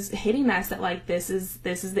 and it was hitting us that, this is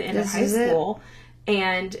the end of high school.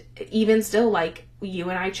 And even still, you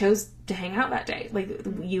and I chose to hang out that day.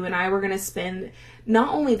 You and I were going to spend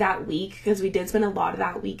not only that week, because we did spend a lot of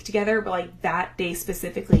that week together, but, that day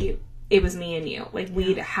specifically, it was me and you. Like,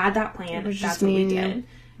 we'd had that plan. That's just what me we and did. you.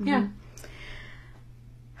 Mm-hmm. Yeah.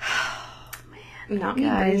 Not me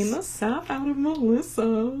guys. bringing the sap out of Melissa.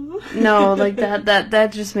 No, like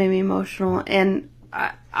that just made me emotional. And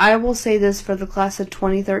I will say this for the class of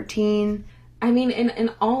 2013. I mean,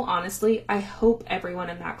 in all honesty, I hope everyone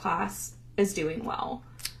in that class is doing well.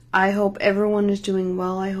 I hope everyone is doing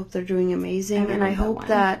well. I hope they're doing amazing. And I hope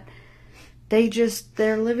that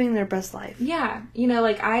they're living their best life. Yeah. You know,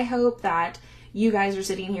 like, I hope that you guys are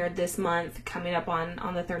sitting here this month, coming up on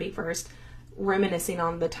the 31st, reminiscing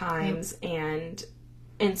on the times and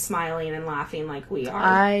smiling and laughing like we are.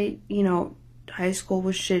 High school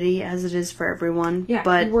was shitty, as it is for everyone. Yeah,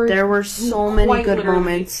 but there were so many good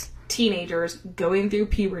moments. Teenagers going through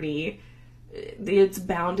puberty, it's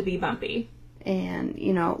bound to be bumpy. And,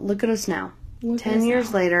 look at us now. 10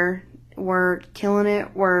 years later, we're killing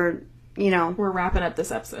it. We're wrapping up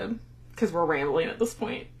this episode because we're rambling at this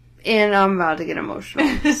point. And I'm about to get emotional.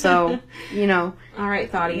 So, All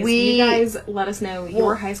right, thotties. You guys let us know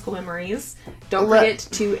your high school memories. Don't forget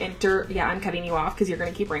to enter... Yeah, I'm cutting you off because you're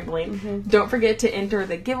going to keep rambling. Mm-hmm. Don't forget to enter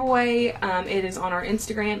the giveaway. It is on our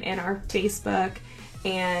Instagram and our Facebook.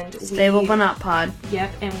 And Stable but not pod.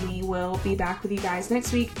 Yep, and we will be back with you guys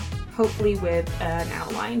next week, hopefully with an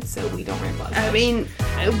outline so we don't ramble. I mean,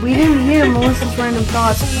 we didn't hear Melissa's random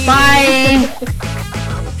thoughts. Bye!